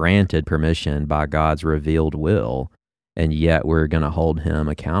granted permission by God's revealed will, and yet we're going to hold him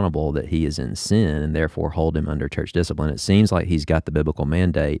accountable that he is in sin and therefore hold him under church discipline? It seems like he's got the biblical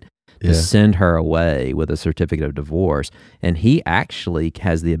mandate to send her away with a certificate of divorce, and he actually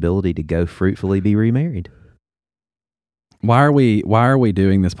has the ability to go fruitfully be remarried. Why are we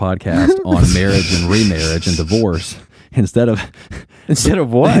doing this podcast on marriage and remarriage and divorce instead of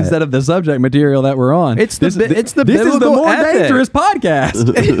what? Instead of the subject material that we're on? This is the more ethic. Dangerous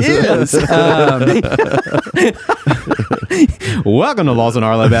podcast. It is. Welcome to Lawson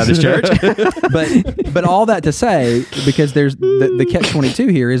Arlo Baptist Church. but all that to say, because there's the catch-22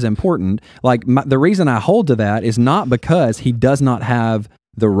 here is important. Like the reason I hold to that is not because he does not have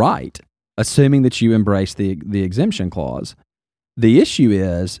the right, assuming that you embrace the exemption clause. The issue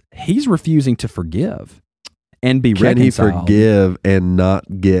is he's refusing to forgive and be reconciled. Can he forgive and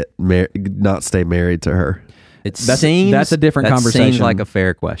not stay married to her? That's a different conversation. Seems like a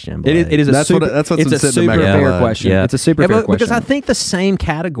fair question. It is that's super fair question. Yeah. It's a super fair question. Because I think the same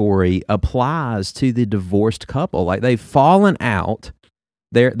category applies to the divorced couple. Like, they've fallen out.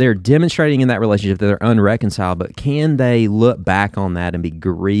 They're demonstrating in that relationship that they're unreconciled, but can they look back on that and be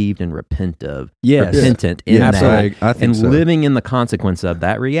grieved and repentant in that, I think so. Living in the consequence of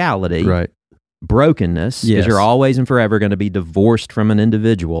that reality, right? Brokenness, because you're always and forever going to be divorced from an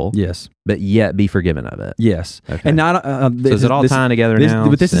individual, but yet be forgiven of it. Yes, okay. And not so is it all tying together now?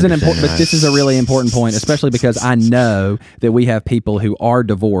 But this is this is a really important point, especially because I know that we have people who are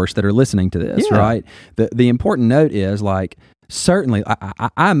divorced that are listening to this. Right. The important note is, like, certainly,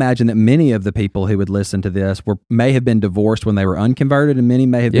 I imagine that many of the people who would listen to this may have been divorced when they were unconverted, and many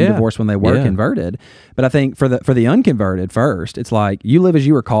may have been divorced when they were converted. But I think for the unconverted first, it's like you live as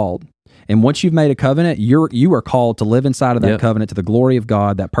you were called. And once you've made a covenant, you are called to live inside of that covenant to the glory of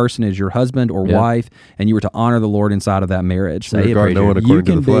God. That person is your husband or wife, and you are to honor the Lord inside of that marriage. Regard no one according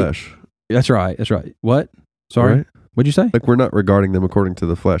to the flesh. That's right. That's right. What? Sorry? Right. What'd you say? Like, we're not regarding them according to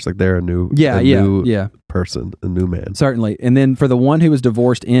the flesh. Like, they're a new person, a new man. Certainly. And then for the one who was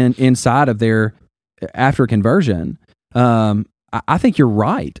divorced inside of their after conversion, I think you're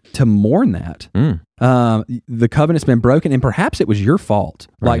right to mourn that. The covenant's been broken, and perhaps it was your fault.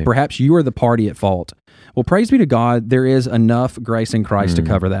 Right. Like, perhaps you are the party at fault. Well, praise be to God, there is enough grace in Christ to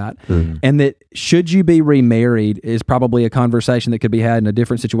cover that. And that should you be remarried is probably a conversation that could be had in a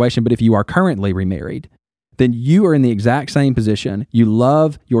different situation. But if you are currently remarried, then you are in the exact same position. You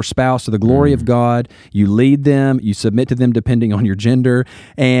love your spouse to the glory of God. You lead them. You submit to them depending on your gender.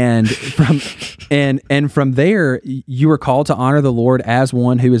 And from there, you are called to honor the Lord as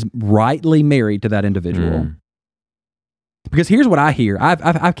one who is rightly married to that individual. Because here's what I hear.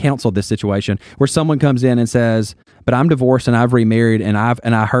 I've counseled this situation where someone comes in and says, but I'm divorced and I've remarried, and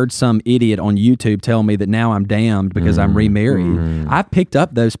I heard some idiot on YouTube tell me that now I'm damned because I'm remarried. I've picked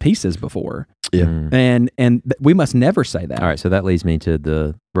up those pieces before. Yeah. And we must never say that. All right, so that leads me to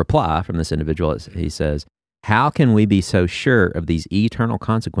the reply from this individual. He says, How can we be so sure of these eternal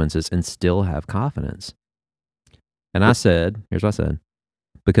consequences and still have confidence? And I said, here's what I said,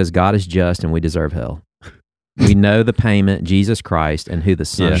 because God is just and we deserve hell. We know the payment, Jesus Christ, and who the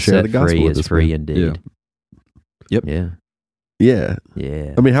Son set free is free indeed. Yep. Yeah. Yeah.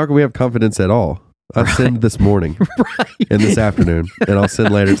 Yeah. I mean, how can we have confidence at all? I sinned this morning and this afternoon, and I'll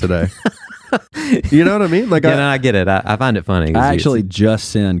sin later today. You know what I mean? Like, I get it. I find it funny. I actually just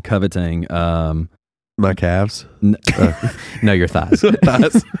sinned coveting my calves. No, your thighs. I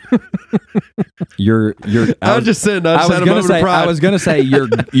was just saying. I was gonna say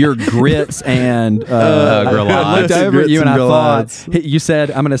your grits and I looked over at you and I thought you said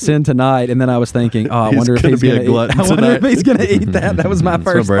I'm gonna sin tonight, and then I was thinking, I wonder if he's gonna eat. I wonder if he's gonna eat that. That was my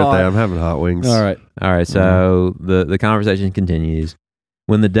first birthday. thought. I'm having hot wings. All right. So the conversation continues.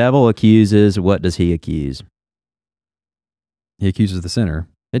 When the devil accuses, what does he accuse? He accuses the sinner.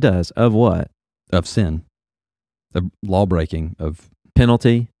 It does. Of what? Of sin, of law breaking, of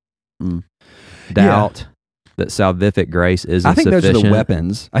penalty, doubt, that salvific grace isn't I think sufficient. those are the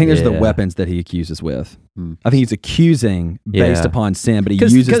weapons. I think those are the weapons that he accuses with. I think he's accusing based upon sin, but he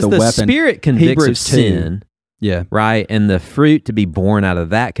uses the weapon. Because the Spirit convicts of sin. Yeah. Right? And the fruit to be born out of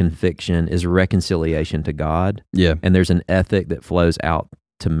that conviction is reconciliation to God. Yeah. And there's an ethic that flows out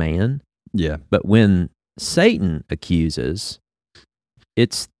to man. Yeah. But when Satan accuses,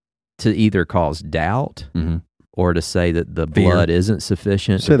 it's to either cause doubt or to say that the blood isn't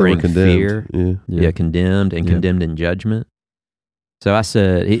sufficient to bring fear. Yeah. Condemned and condemned in judgment. So I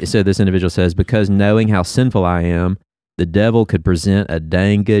said, so this individual says, because knowing how sinful I am, the devil could present a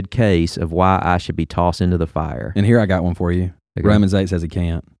dang good case of why I should be tossed into the fire. And here I got one for you. Okay. Romans 8 says he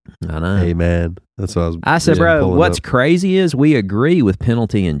can't. I know. Amen. That's what I said, bro, what's crazy is we agree with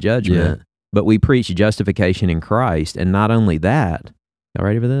penalty and judgment, but we preach justification in Christ. And not only that, y'all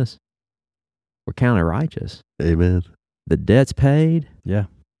ready for this? We're counted righteous. Amen. The debt's paid. Yeah.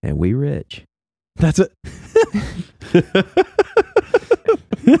 And we rich. That's it.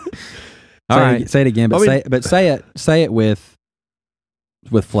 All right. Say it again, but say it with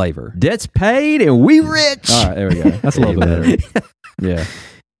flavor. Debt's paid and we rich. All right, there we go. That's a little bit better. Yeah.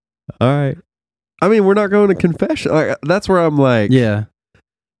 All right. I mean, we're not going to confession. Like, that's where I'm like,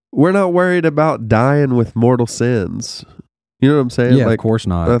 we're not worried about dying with mortal sins. You know what I'm saying? Yeah, like, of course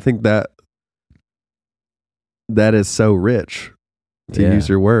not. I think that is so rich, to use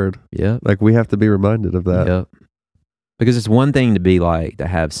your word. Yeah. Like, we have to be reminded of that. Yep. Because it's one thing to be like, to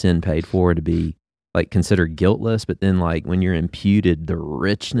have sin paid for, to be like considered guiltless, but then like when you're imputed the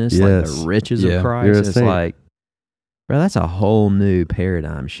richness, like the riches of Christ, it's like, bro, that's a whole new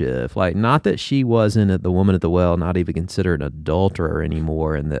paradigm shift. Like, not that she wasn't, the woman at the well, not even considered an adulterer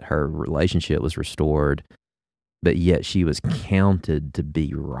anymore, and that her relationship was restored, but yet she was counted to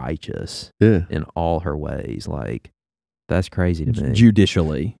be righteous in all her ways. Like, that's crazy to me.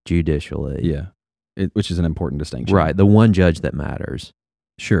 Judicially. Yeah. Which is an important distinction. Right. The one judge that matters.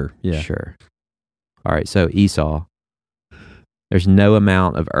 Sure. Yeah. Sure. All right. So Esau, there's no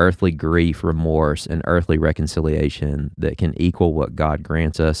amount of earthly grief, remorse, and earthly reconciliation that can equal what God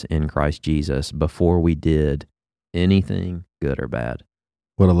grants us in Christ Jesus before we did anything good or bad.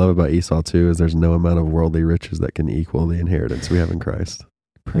 What I love about Esau too is there's no amount of worldly riches that can equal the inheritance we have in Christ.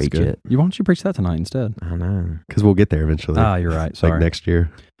 Preach it. Why don't you preach that tonight instead? I know. Because we'll get there eventually. Ah, you're right. Sorry. Like next year.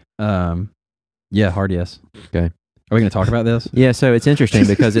 Yeah, hard yes. Okay. Are we going to talk about this? Yeah, so it's interesting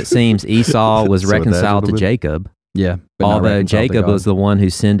because it seems Esau was reconciled to Jacob. Yeah. Although Jacob was the one who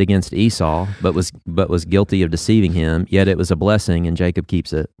sinned against Esau, but was guilty of deceiving him, yet it was a blessing and Jacob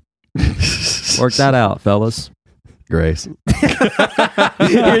keeps it. Work that out, fellas. Grace.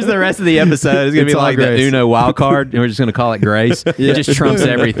 Here's the rest of the episode. It's going to be like the Uno wild card, and we're just going to call it Grace. It just trumps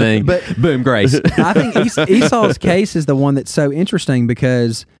everything. But boom, Grace. I think Esau's case is the one that's so interesting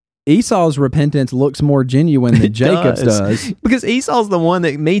because Esau's repentance looks more genuine than Jacob's does. Because Esau's the one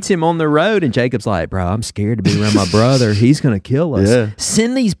that meets him on the road, and Jacob's like, bro, I'm scared to be around my brother. He's going to kill us. Yeah.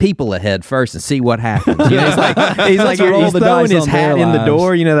 Send these people ahead first and see what happens. You know, he's like roll the throwing dice his on hat their in the lives.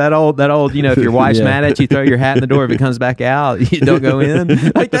 door. You know, that old, you know, if your wife's mad at you, throw your hat in the door. If it comes back out, you don't go in.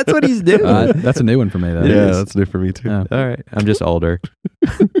 Like, that's what he's doing. That's a new one for me, though. Yeah, that's new for me, too. All right. I'm just older.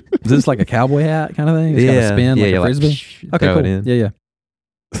 Is this like a cowboy hat kind of thing? It's got a spin like a Frisbee? Okay, cool. Yeah.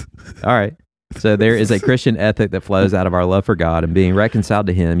 All right. So there is a Christian ethic that flows out of our love for God and being reconciled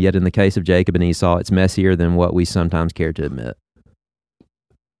to Him, yet in the case of Jacob and Esau, it's messier than what we sometimes care to admit.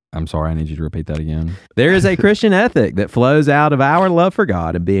 I'm sorry, I need you to repeat that again. There is a Christian ethic that flows out of our love for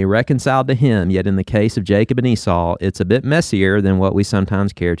God and being reconciled to Him, yet in the case of Jacob and Esau, it's a bit messier than what we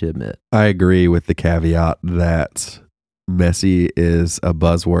sometimes care to admit. I agree with the caveat that messy is a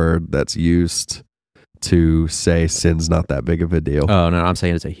buzzword that's used to say sin's not that big of a deal. Oh no, I'm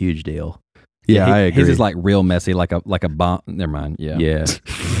saying it's a huge deal. Yeah, I agree. His is like real messy, like a bomb. Never mind. Yeah, Yeah,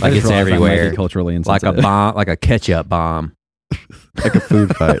 like it's everywhere, culturally like insensitive. a bomb, like a ketchup bomb, like a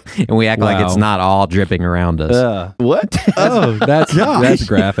food fight. and we act like it's not all dripping around us. What? Oh, That's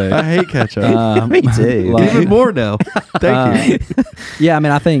graphic. I hate ketchup. Me too. Even more now. Thank you. Yeah, I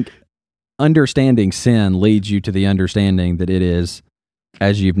mean, I think understanding sin leads you to the understanding that it is,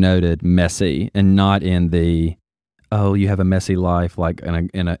 as you've noted, messy, and not in the you have a messy life like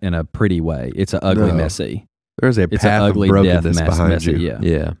in a pretty way. It's an ugly messy. There's a It's path an of ugly brokenness death behind messy. you.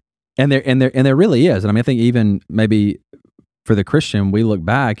 Yeah. And there really is. And I mean, I think even maybe for the Christian, we look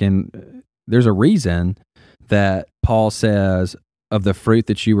back and there's a reason that Paul says of the fruit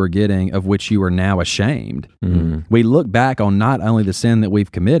that you were getting, of which you are now ashamed. Mm-hmm. We look back on not only the sin that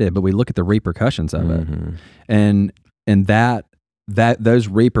we've committed, but we look at the repercussions of it. And that those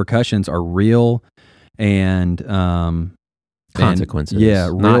repercussions are real and Consequences.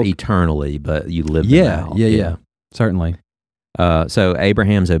 And, not eternally, but you live them out. Yeah. Certainly. So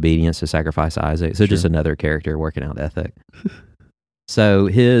Abraham's obedience to sacrifice Isaac. So just another character working out ethic. So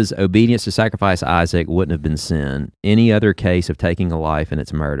his obedience to sacrifice Isaac wouldn't have been sin. Any other case of taking a life and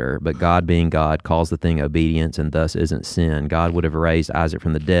it's murder, but God being God calls the thing obedience and thus isn't sin. God would have raised Isaac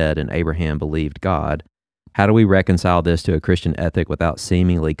from the dead and Abraham believed God. How do we reconcile this to a Christian ethic without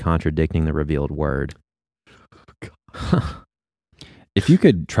seemingly contradicting the revealed word? If you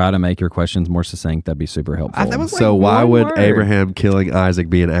could try to make your questions more succinct, that'd be super helpful. That was So like why one would word. Abraham killing Isaac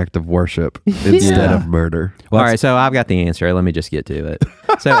be an act of worship instead of murder? All right, so I've got the answer. Let me just get to it.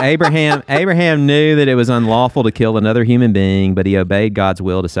 So Abraham knew that it was unlawful to kill another human being, but he obeyed God's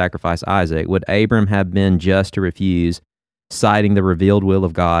will to sacrifice Isaac. Would Abram have been just to refuse, citing the revealed will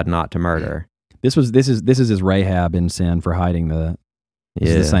of God not to murder? This is his Rahab in sin for hiding the.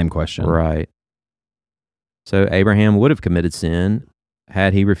 This is the same question, right? So Abraham would have committed sin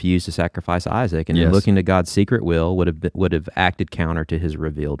had he refused to sacrifice Isaac, and in looking to God's secret will would have acted counter to his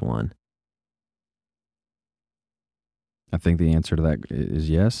revealed one. I think the answer to that is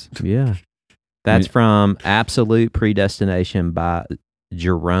yes. Yeah. That's from Absolute Predestination by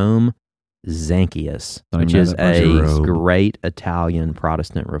Jerome Zanchius, which is a great Italian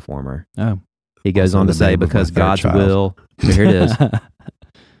Protestant reformer. Oh. He goes on to say, because God's will... So here it is.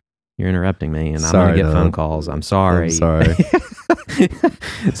 You're interrupting me, and I'm going to get phone calls. I'm sorry.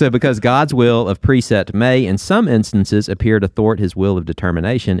 So because God's will of precept may, in some instances, appear to thwart his will of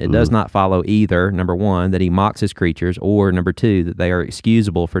determination, it does not follow either, number one, that he mocks his creatures, or number two, that they are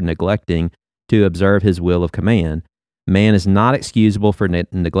excusable for neglecting to observe his will of command. Man is not excusable for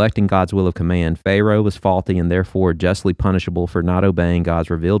neglecting God's will of command. Pharaoh was faulty and therefore justly punishable for not obeying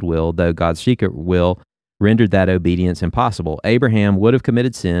God's revealed will, though God's secret will rendered that obedience impossible. Abraham would have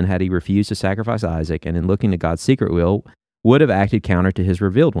committed sin had he refused to sacrifice Isaac, and in looking to God's secret will, would have acted counter to his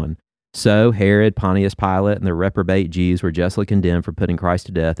revealed one. So Herod, Pontius Pilate, and the reprobate Jews were justly condemned for putting Christ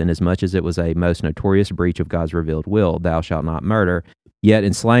to death, inasmuch as it was a most notorious breach of God's revealed will, thou shalt not murder. Yet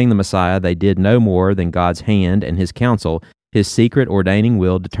in slaying the Messiah, they did no more than God's hand and his counsel, his secret ordaining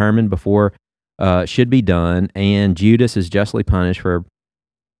will determined before should be done, and Judas is justly punished for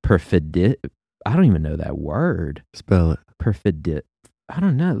perfidity. I don't even know that word. Spell it. Perfidity. I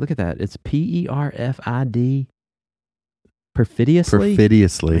don't know. Look at that. It's P-E-R-F-I-D. Perfidiously?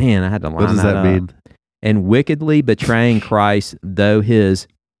 Perfidiously. Man, I had to line What does that mean? And wickedly betraying Christ, though his...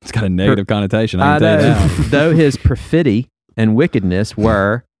 It's got a negative connotation. I can tell you now. Though his perfidy and wickedness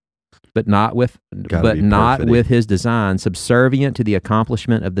were, but not with his design, subservient to the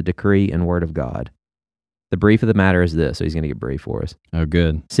accomplishment of the decree and word of God. The brief of the matter is this. So he's going to get brief for us. Oh,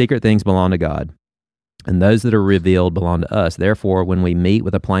 good. Secret things belong to God, and those that are revealed belong to us. Therefore, when we meet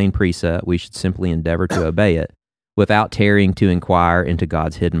with a plain precept, we should simply endeavor to obey it, without tarrying to inquire into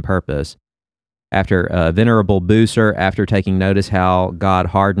God's hidden purpose. After Venerable Bucer, after taking notice how God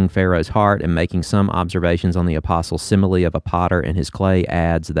hardened Pharaoh's heart and making some observations on the apostle's simile of a potter and his clay,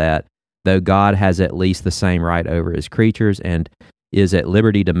 adds that, though God has at least the same right over his creatures and is at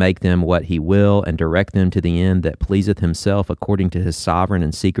liberty to make them what he will and direct them to the end that pleaseth himself according to his sovereign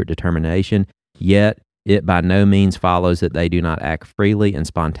and secret determination, yet it by no means follows that they do not act freely and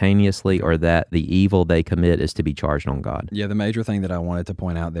spontaneously, or that the evil they commit is to be charged on God. Yeah, the major thing that I wanted to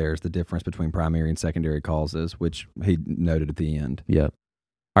point out there is the difference between primary and secondary causes, which he noted at the end. Yep.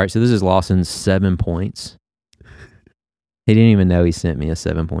 All right, so this is Lawson's 7 points. He didn't even know he sent me a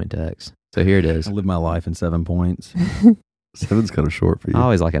 7-point text. So here it is. I live my life in 7 points. 7's kind of short for you. I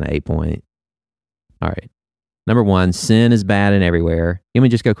always like an 8-point. All right. Number 1, sin is bad and everywhere. Can we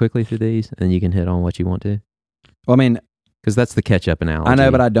just go quickly through these, and then you can hit on what you want to? Well, I mean, because that's the catch-up analogy. I know,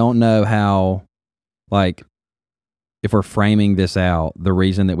 but I don't know how like if we're framing this out, the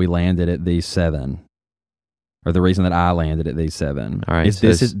reason that we landed at these 7, or the reason that I landed at these 7, all right, is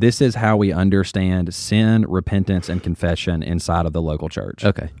this is how we understand sin, repentance, and confession inside of the local church.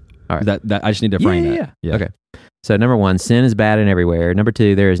 Okay. All right. That I just need to frame that. Yeah. Okay. So number 1, sin is bad and everywhere. Number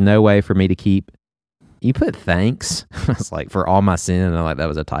 2, there is no way for me to keep. You put thanks. It's like for all my sin. And I'm like, that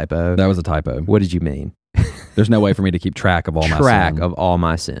was a typo. That was a typo. What did you mean? There's no way for me to keep track of all my sin. Track of all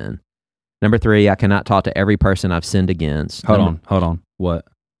my sin. Number 3, I cannot talk to every person I've sinned against. Hold on. What?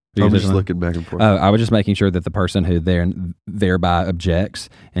 I'm just looking back and forth. I was just making sure that the person who thereby objects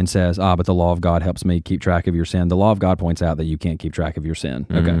and says, but the law of God helps me keep track of your sin. The law of God points out that you can't keep track of your sin.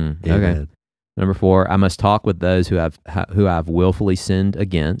 Okay. Mm-hmm. Okay. Number 4, I must talk with those who I've willfully sinned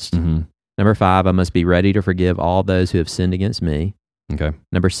against. Mm-hmm. Number 5, I must be ready to forgive all those who have sinned against me. Okay.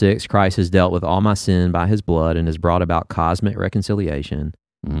 Number 6, Christ has dealt with all my sin by his blood and has brought about cosmic reconciliation.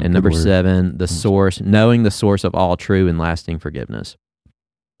 And number 7, knowing the source of all true and lasting forgiveness.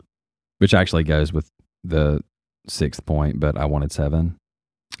 Which actually goes with the 6th point, but I wanted 7.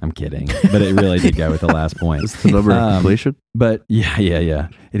 I'm kidding. But it really did go with the last point. It's the number of completion? But yeah.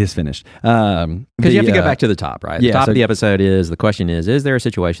 It is finished. Because you have to go back to the top, right? The top of the episode the question is there a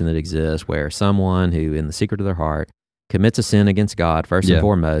situation that exists where someone who in the secret of their heart commits a sin against God first and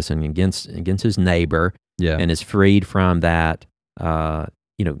foremost and against his neighbor and is freed from that,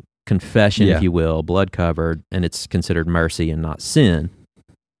 confession, if you will, blood covered, and it's considered mercy and not sin.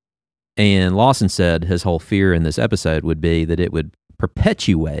 And Lawson said his whole fear in this episode would be that it would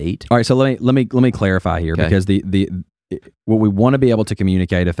perpetuate. All right, so let me clarify here, because what we want to be able to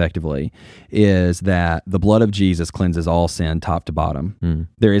communicate effectively is that the blood of Jesus cleanses all sin, top to bottom.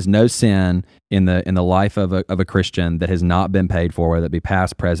 There is no sin in the life of a Christian that has not been paid for, whether it be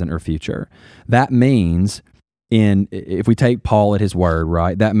past, present, or future. That means, if we take Paul at his word,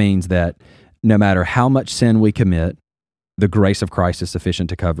 right, that means that no matter how much sin we commit, the grace of Christ is sufficient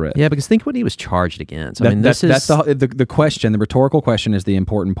to cover it. Yeah, because think what he was charged against. That's the question. The rhetorical question is the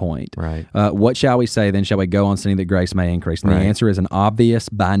important point. Right. What shall we say then? Shall we go on sinning that grace may increase? And the answer is an obvious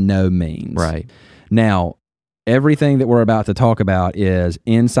by no means. Right. Now, everything that we're about to talk about is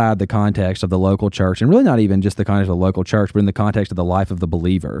inside the context of the local church, and really not even just the context of the local church, but in the context of the life of the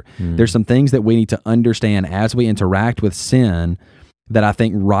believer. There's some things that we need to understand as we interact with sin that I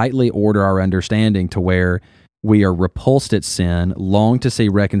think rightly order our understanding to where we are repulsed at sin, long to see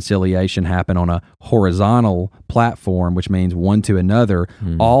reconciliation happen on a horizontal platform, which means one to another,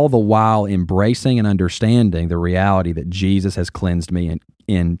 all the while embracing and understanding the reality that Jesus has cleansed me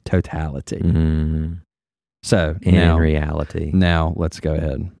in totality. So in reality. Now let's go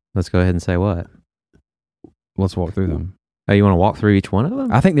ahead. Let's go ahead and say what? Let's walk through them. Oh, you want to walk through each one of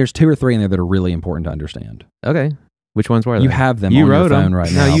them? I think there's 2 or 3 in there that are really important to understand. Okay. Which ones were they? You have them you on wrote your phone them right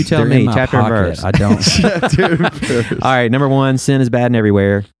now. No, you tell They're me. in my Chapter and pocket. verse. I don't. Chapter and verse. All right. Number 1, sin is bad and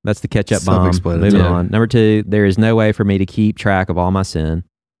everywhere. That's the catch-up bomb. Moving on. Number 2, there is no way for me to keep track of all my sin.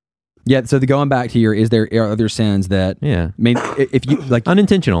 Yeah. So going back to are other sins that? Yeah. I mean, if you like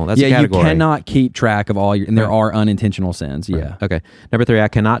unintentional. That's a category. You cannot keep track of all and there are unintentional sins. Yeah. Right. Okay. Number 3, I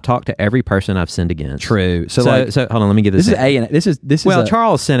cannot talk to every person I've sinned against. True. So hold on. Let me get this. This is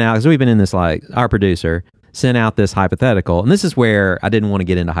Charles sent out, because we've been in this, like, our producer sent out this hypothetical, and this is where I didn't want to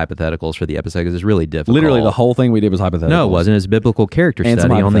get into hypotheticals for the episode because it's really difficult. Literally, the whole thing we did was hypotheticals. No, it wasn't. It was biblical character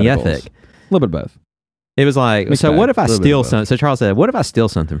study on the ethic. A little bit of both. It was like, so what if I steal something? So Charles said, what if I steal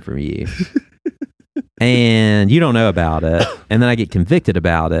something from you? And you don't know about it, and then I get convicted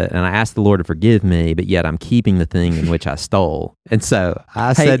about it, and I ask the Lord to forgive me, but yet I'm keeping the thing in which I stole. And so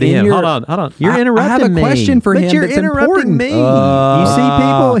I said to him, hold on, you're interrupting me. I have a question for him. But you're interrupting important. me. You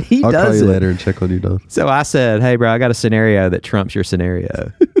see, people, I'll call you later and check on you, Don. So I said, hey, bro, I got a scenario that trumps your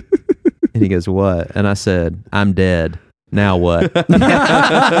scenario. And he goes, what? And I said, I'm dead. Now what?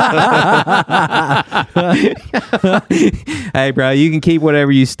 Hey, bro, you can keep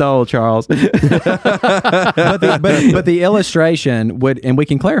whatever you stole, Charles. but the illustration would, and we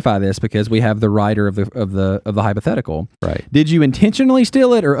can clarify this because we have the writer of the hypothetical. Right? Did you intentionally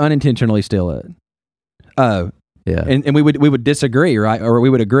steal it or unintentionally steal it? Oh. Yeah. And we would disagree, right? Or we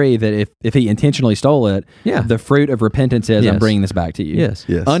would agree that if he intentionally stole it, the fruit of repentance is, I'm bringing this back to you. Yes.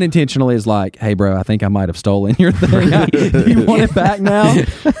 Unintentionally is like, hey, bro, I think I might have stolen your thing. Do you want it back now?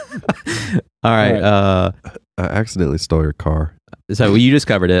 All right. I accidentally stole your car. So you just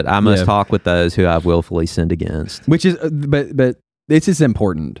covered it. I must talk with those who I've willfully sinned against. Which is, but this is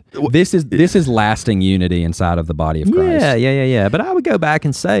important. This is lasting unity inside of the body of Christ. Yeah. But I would go back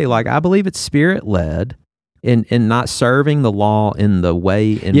and say, like, I believe it's Spirit-led. In not serving the law in the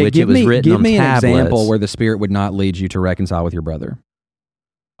way in which it was written on tablets. Give me an example where the Spirit would not lead you to reconcile with your brother.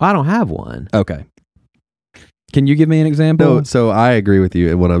 I don't have one. Okay. Can you give me an example? No, so I agree with you.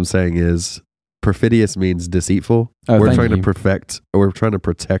 And what I'm saying is perfidious means deceitful. Oh, we're thank trying you. we're trying to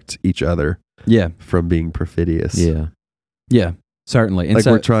protect each other Yeah. from being perfidious. Yeah. Yeah. Certainly. And Like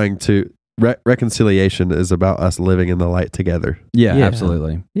so, we're trying to reconciliation is about us living in the light together. yeah, Yeah.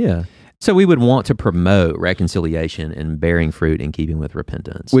 absolutely. Yeah. So we would want to promote reconciliation and bearing fruit in keeping with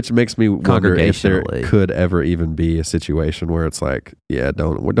repentance. Which makes me wonder if there Congregationally. could ever even be a situation where it's like, yeah,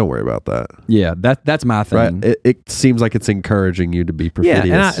 don't worry about that. Yeah. That's my thing. Right? It seems like it's encouraging you to be perfidious.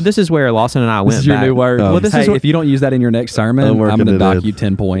 yeah, and this is where Lawson and I went This is your back. new word. Well, this hey, is what- if you don't use that in your next sermon, I'm working going to it dock in. you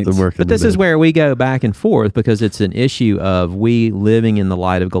 10 points. I'm working But this it is in. where we go back and forth because it's an issue of we living in the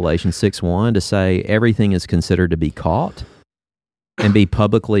light of Galatians 6:1 to say everything is considered to be caught and be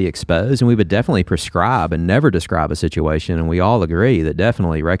publicly exposed. And we would definitely prescribe and never describe a situation. And we all agree that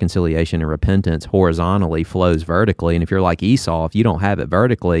definitely reconciliation and repentance horizontally flows vertically. And if you're like Esau, if you don't have it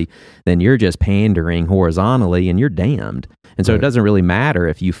vertically, then you're just pandering horizontally and you're damned. And so it Right. doesn't really matter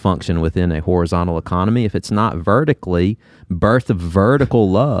if you function within a horizontal economy. If it's not vertically birth of vertical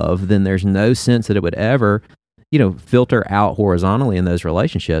love, then there's no sense that it would ever, filter out horizontally in those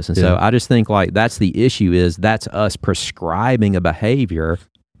relationships. And so Yeah. I just think like that's the issue is that's us prescribing a behavior,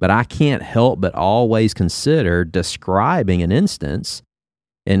 but I can't help but always consider describing an instance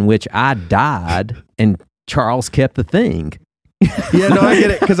in which I died and Charles kept the thing. Yeah, no, I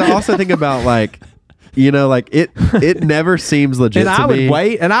get it. Because I also think about like, it never seems legit And to I would me.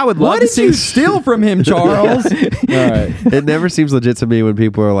 wait and I would love What to did see you steal from him, Charles? All right. It never seems legit to me when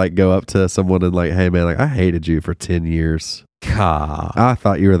people are like, go up to someone and like, hey man, like I hated you for 10 years. God. I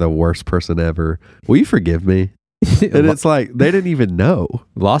thought you were the worst person ever. Will you forgive me? And it's like, they didn't even know.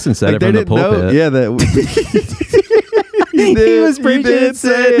 Lawson said Like, it they from the didn't know. pulpit. Yeah, that. He did- was you preaching did and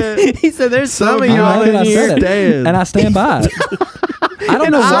said, he said, there's some of Some y'all of in y'all here. said it. And I stand by it. I don't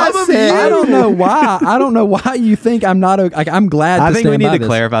And know I why. said- I don't know why. I don't know why you think I'm not. I'm glad. I to think we stand need by to this.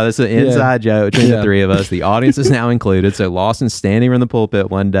 clarify this is an inside joke between Yeah. the three of us. The audience is now included. So Lawson's standing in the pulpit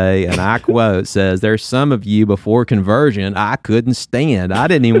one day, and I quote says, "There's some of you before conversion I couldn't stand. I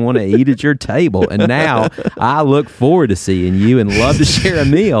didn't even want to eat at your table, and now I look forward to seeing you and love to share a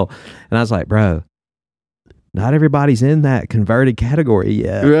meal." And I was like, "Bro, not everybody's in that converted category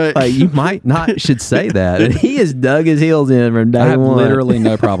yet. Right. Like you might not should say that." And he has dug his heels in from day I have one. literally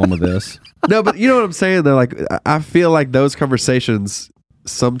no problem with this. No, but you know what I'm saying though? Like, I feel like those conversations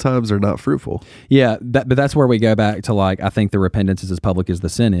sometimes are not fruitful. Yeah, but that's where we go back to like I think the repentance is as public as the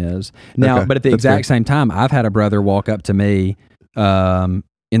sin is. Now, Okay, but at the that's exact fair. same time, I've had a brother walk up to me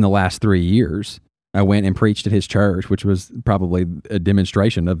in the last 3 years. I went and preached at his church, which was probably a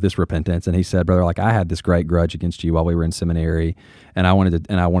demonstration of this repentance. And he said, "Brother, like I had this great grudge against you while we were in seminary, and I wanted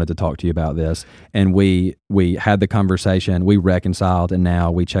to talk to you about this." And we had the conversation, we reconciled, and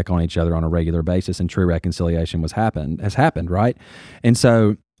now we check on each other on a regular basis. And true reconciliation has happened, right? And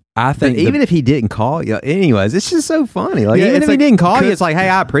so I But think even if he didn't call you, anyways, it's just so funny. Like Yeah, even it's if he like, didn't call you, could- it's like, hey,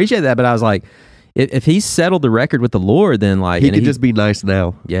 I appreciate that. But I was like, if he's settled the record with the Lord, then like He and could just be nice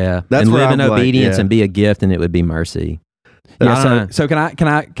now. yeah, That's and where live in I'm like, obedience yeah. and be a gift, and it would be mercy. yeah. Uh, So can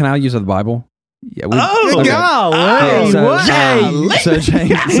I use the Bible? Yeah, Okay. golly,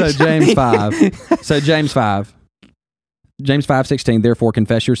 James 5. So James 5. James 5:16. Therefore,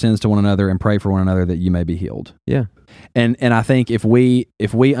 confess your sins to one another and pray for one another that you may be healed. Yeah. And I think if we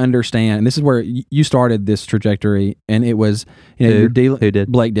understand, and this is where you started this trajectory, and it was you're dealing. Who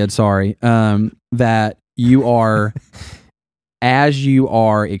did? Blake did. Sorry. That you are as you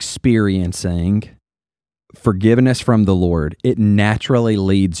are experiencing forgiveness from the Lord, it naturally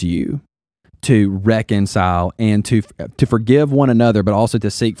leads you to reconcile and to forgive one another, but also to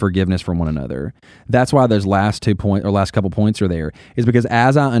seek forgiveness from one another. That's why those last couple points are there, is because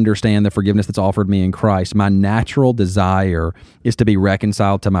as I understand the forgiveness that's offered me in Christ, my natural desire is to be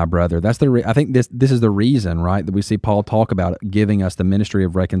reconciled to my brother. That's I think this is the reason, right, that we see Paul talk about giving us the ministry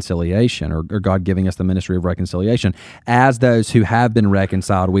of reconciliation, or God giving us the ministry of reconciliation. As those who have been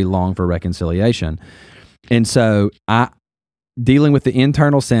reconciled, we long for reconciliation. And so dealing with the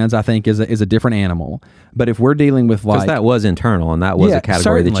internal sins, I think, is a different animal. But if we're dealing with Because like that was internal, and that was Yeah, a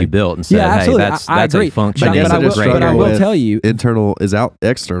category that certainly. you built and said, Yeah, hey, absolutely. that's I agree. a function. But guess I I will- just but I struggle will with tell you, internal is out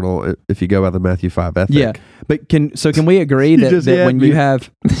external if you go by the Matthew 5 ethic. yeah. But can we agree that, just that had when me. you have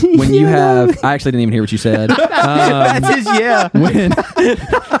I actually didn't even hear what you said. That's his, yeah.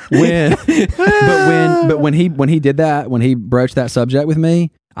 But when he did that, when he broached that subject with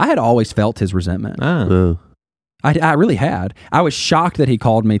me, I had always felt his resentment. Oh. I really had. I was shocked that he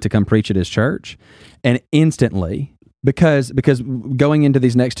called me to come preach at his church, and instantly because going into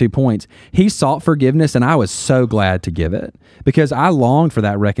these next 2 points, he sought forgiveness, and I was so glad to give it because I longed for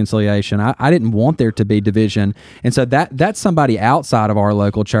that reconciliation. I didn't want there to be division, and so that's somebody outside of our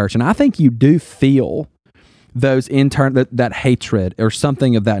local church, and I think you do feel those that hatred or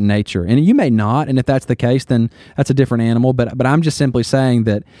something of that nature, and you may not, and if that's the case, then that's a different animal. But I'm just simply saying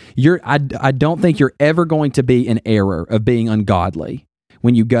that I don't think you're ever going to be in error of being ungodly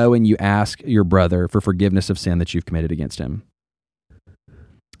when you go and you ask your brother for forgiveness of sin that you've committed against him.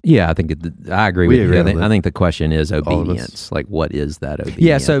 Yeah, I think I agree with you. I think the question is obedience. Like, what is that obedience?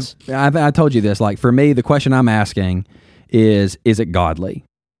 Yeah, so I told you this. Like, for me, the question I'm asking is it godly?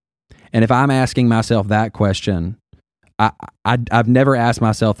 And if I'm asking myself that question, I've never asked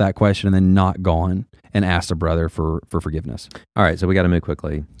myself that question and then not gone and asked a brother for forgiveness. All right, so we got to move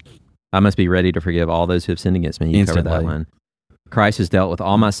quickly. I must be ready to forgive all those who have sinned against me. You covered that one. Christ has dealt with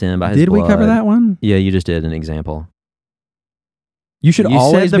all my sin by his blood. Did we cover that one? Yeah, you just did an example. You should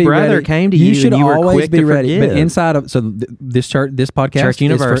always said be the brother ready. came to you should and you were always quick be to ready. forgive. But inside of this podcast, Church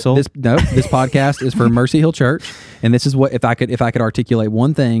Universal. this podcast is for Mercy Hill Church, and this is what if I could articulate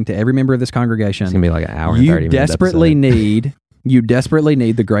one thing to every member of this congregation, it's gonna be like an hour and 30 minutes. You desperately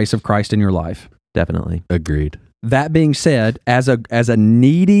need the grace of Christ in your life. Definitely agreed. That being said, as a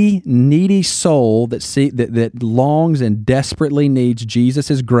needy soul that longs and desperately needs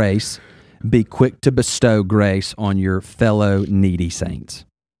Jesus' grace, be quick to bestow grace on your fellow needy saints.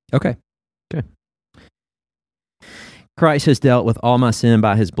 Okay. Christ has dealt with all my sin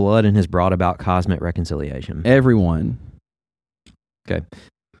by his blood and has brought about cosmic reconciliation. Everyone. Okay.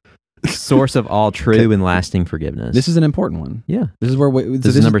 Source of all true and lasting forgiveness. This is an important one. Yeah. This is where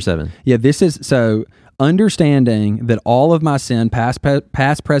this is number 7. Yeah, this is so understanding that all of my sin, past,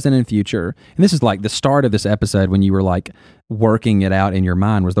 present, and future, and this is like the start of this episode when you were like working it out in your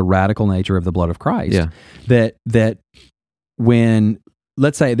mind, was the radical nature of the blood of Christ. Yeah. That when,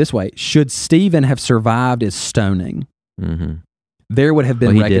 let's say it this way, should Stephen have survived his stoning, there would have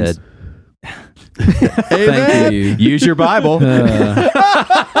been he did. Thank you. Use your Bible.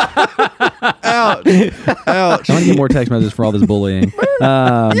 Ouch. I want to get more text messages for all this bullying. You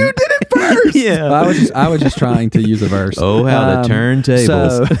did it first. Yeah. I was just trying to use a verse. Oh, how to turn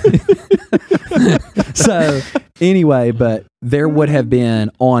tables. So anyway, but there would have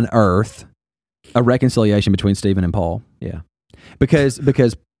been on earth a reconciliation between Stephen and Paul. Yeah. Because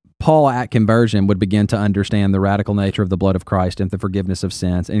Paul at conversion would begin to understand the radical nature of the blood of Christ and the forgiveness of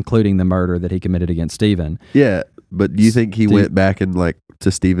sins, including the murder that he committed against Stephen. Yeah, but do you think he went back and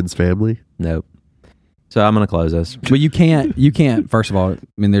to Stephen's family? Nope. So I'm going to close this. Well, you can't. First of all, I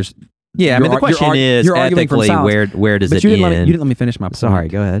mean, there's. Yeah, I mean, the question is ethically, where does it end? You didn't let me finish my point. Sorry,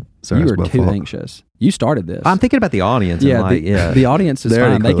 go ahead. Sorry, you were too anxious. You started this. I'm thinking about the audience. Yeah, the audience is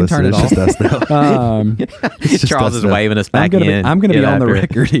fine. They can turn it off. It's just us now. Charles is waving us back in. I'm going to be on the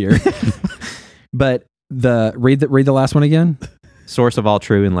record here. But read the last one again. Source of all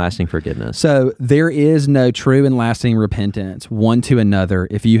true and lasting forgiveness. So there is no true and lasting repentance one to another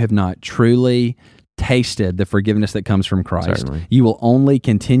if you have not truly tasted the forgiveness that comes from Christ. Certainly. You will only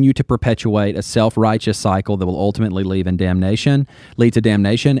continue to perpetuate a self-righteous cycle that will ultimately lead to damnation,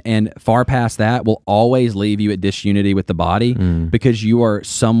 and far past that will always leave you at disunity with the body because you are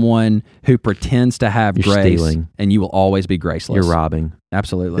someone who pretends to have grace, stealing. And you will always be graceless. You're robbing.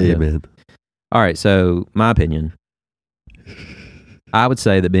 Absolutely. Amen. All right, so my opinion. I would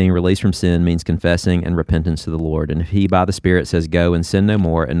say that being released from sin means confessing and repentance to the Lord. And if he, by the Spirit, says, go and sin no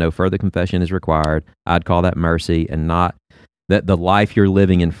more and no further confession is required, I'd call that mercy and not that the life you're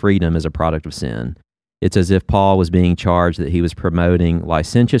living in freedom is a product of sin. It's as if Paul was being charged that he was promoting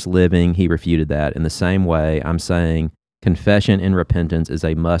licentious living. He refuted that. In the same way, I'm saying confession and repentance is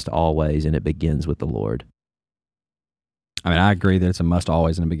a must always, and it begins with the Lord. I mean, I agree that it's a must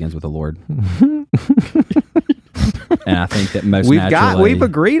always, and it begins with the Lord. And I think that we've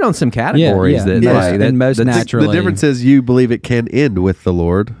agreed on some categories naturally. The difference is you believe it can end with the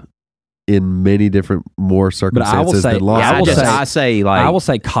Lord in many different more circumstances than law. I will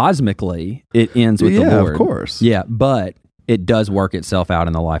say cosmically it ends with the Lord. Of course. Yeah, but it does work itself out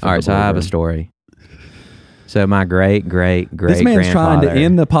in the life of the All right, so I have a story. So my great this man's trying to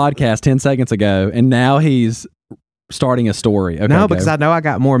end the podcast 10 seconds ago, and now he's starting a story. Okay, no, because I know I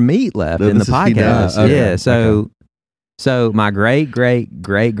got more meat left in the podcast. So my great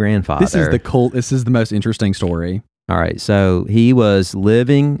grandfather. This is the most interesting story. All right. So he was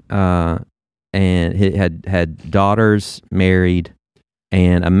living and he had daughters, married,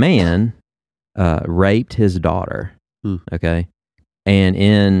 and a man raped his daughter. Okay. And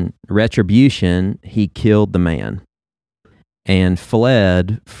in retribution, he killed the man and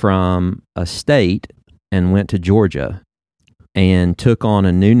fled from a state and went to Georgia and took on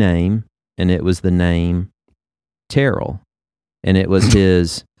a new name, and it was the name Terrell, and it was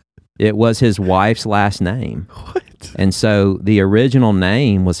his wife's last name. What? And so the original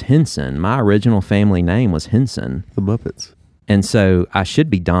name was Henson. My original family name was Henson. The Muppets. And so I should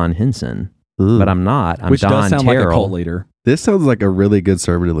be Don Henson, but I'm not. I'm Which Don does sound Terrell. like a cult leader. This sounds like a really good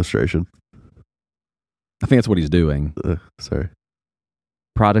sermon illustration. I think that's what he's doing. Sorry.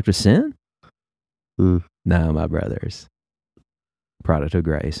 Product of sin? Mm. No, my brothers. Product of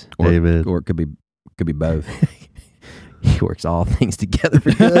grace. Amen. Or it could be both. He works all things together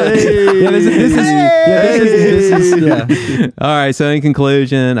for good. This is All right, so in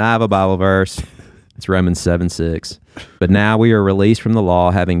conclusion, I have a Bible verse. It's Romans 7:6. But now we are released from the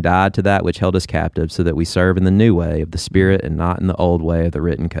law, having died to that which held us captive, so that we serve in the new way of the Spirit and not in the old way of the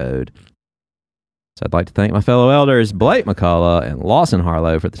written code. So I'd like to thank my fellow elders, Blake McCullough and Lawson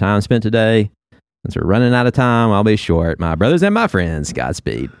Harlow, for the time spent today. Since we're running out of time, I'll be short. My brothers and my friends,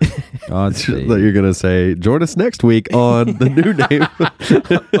 Godspeed. Godspeed. You're going to say, join us next week on the new name.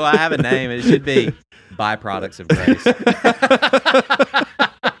 Well, I have a name. It should be Byproducts of Grace.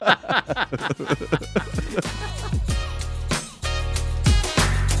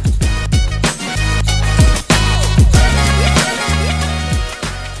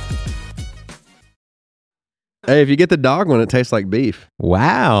 Hey, if you get the dog one, it tastes like beef.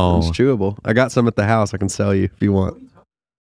 Wow. It's chewable. I got some at the house. I can sell you if you want.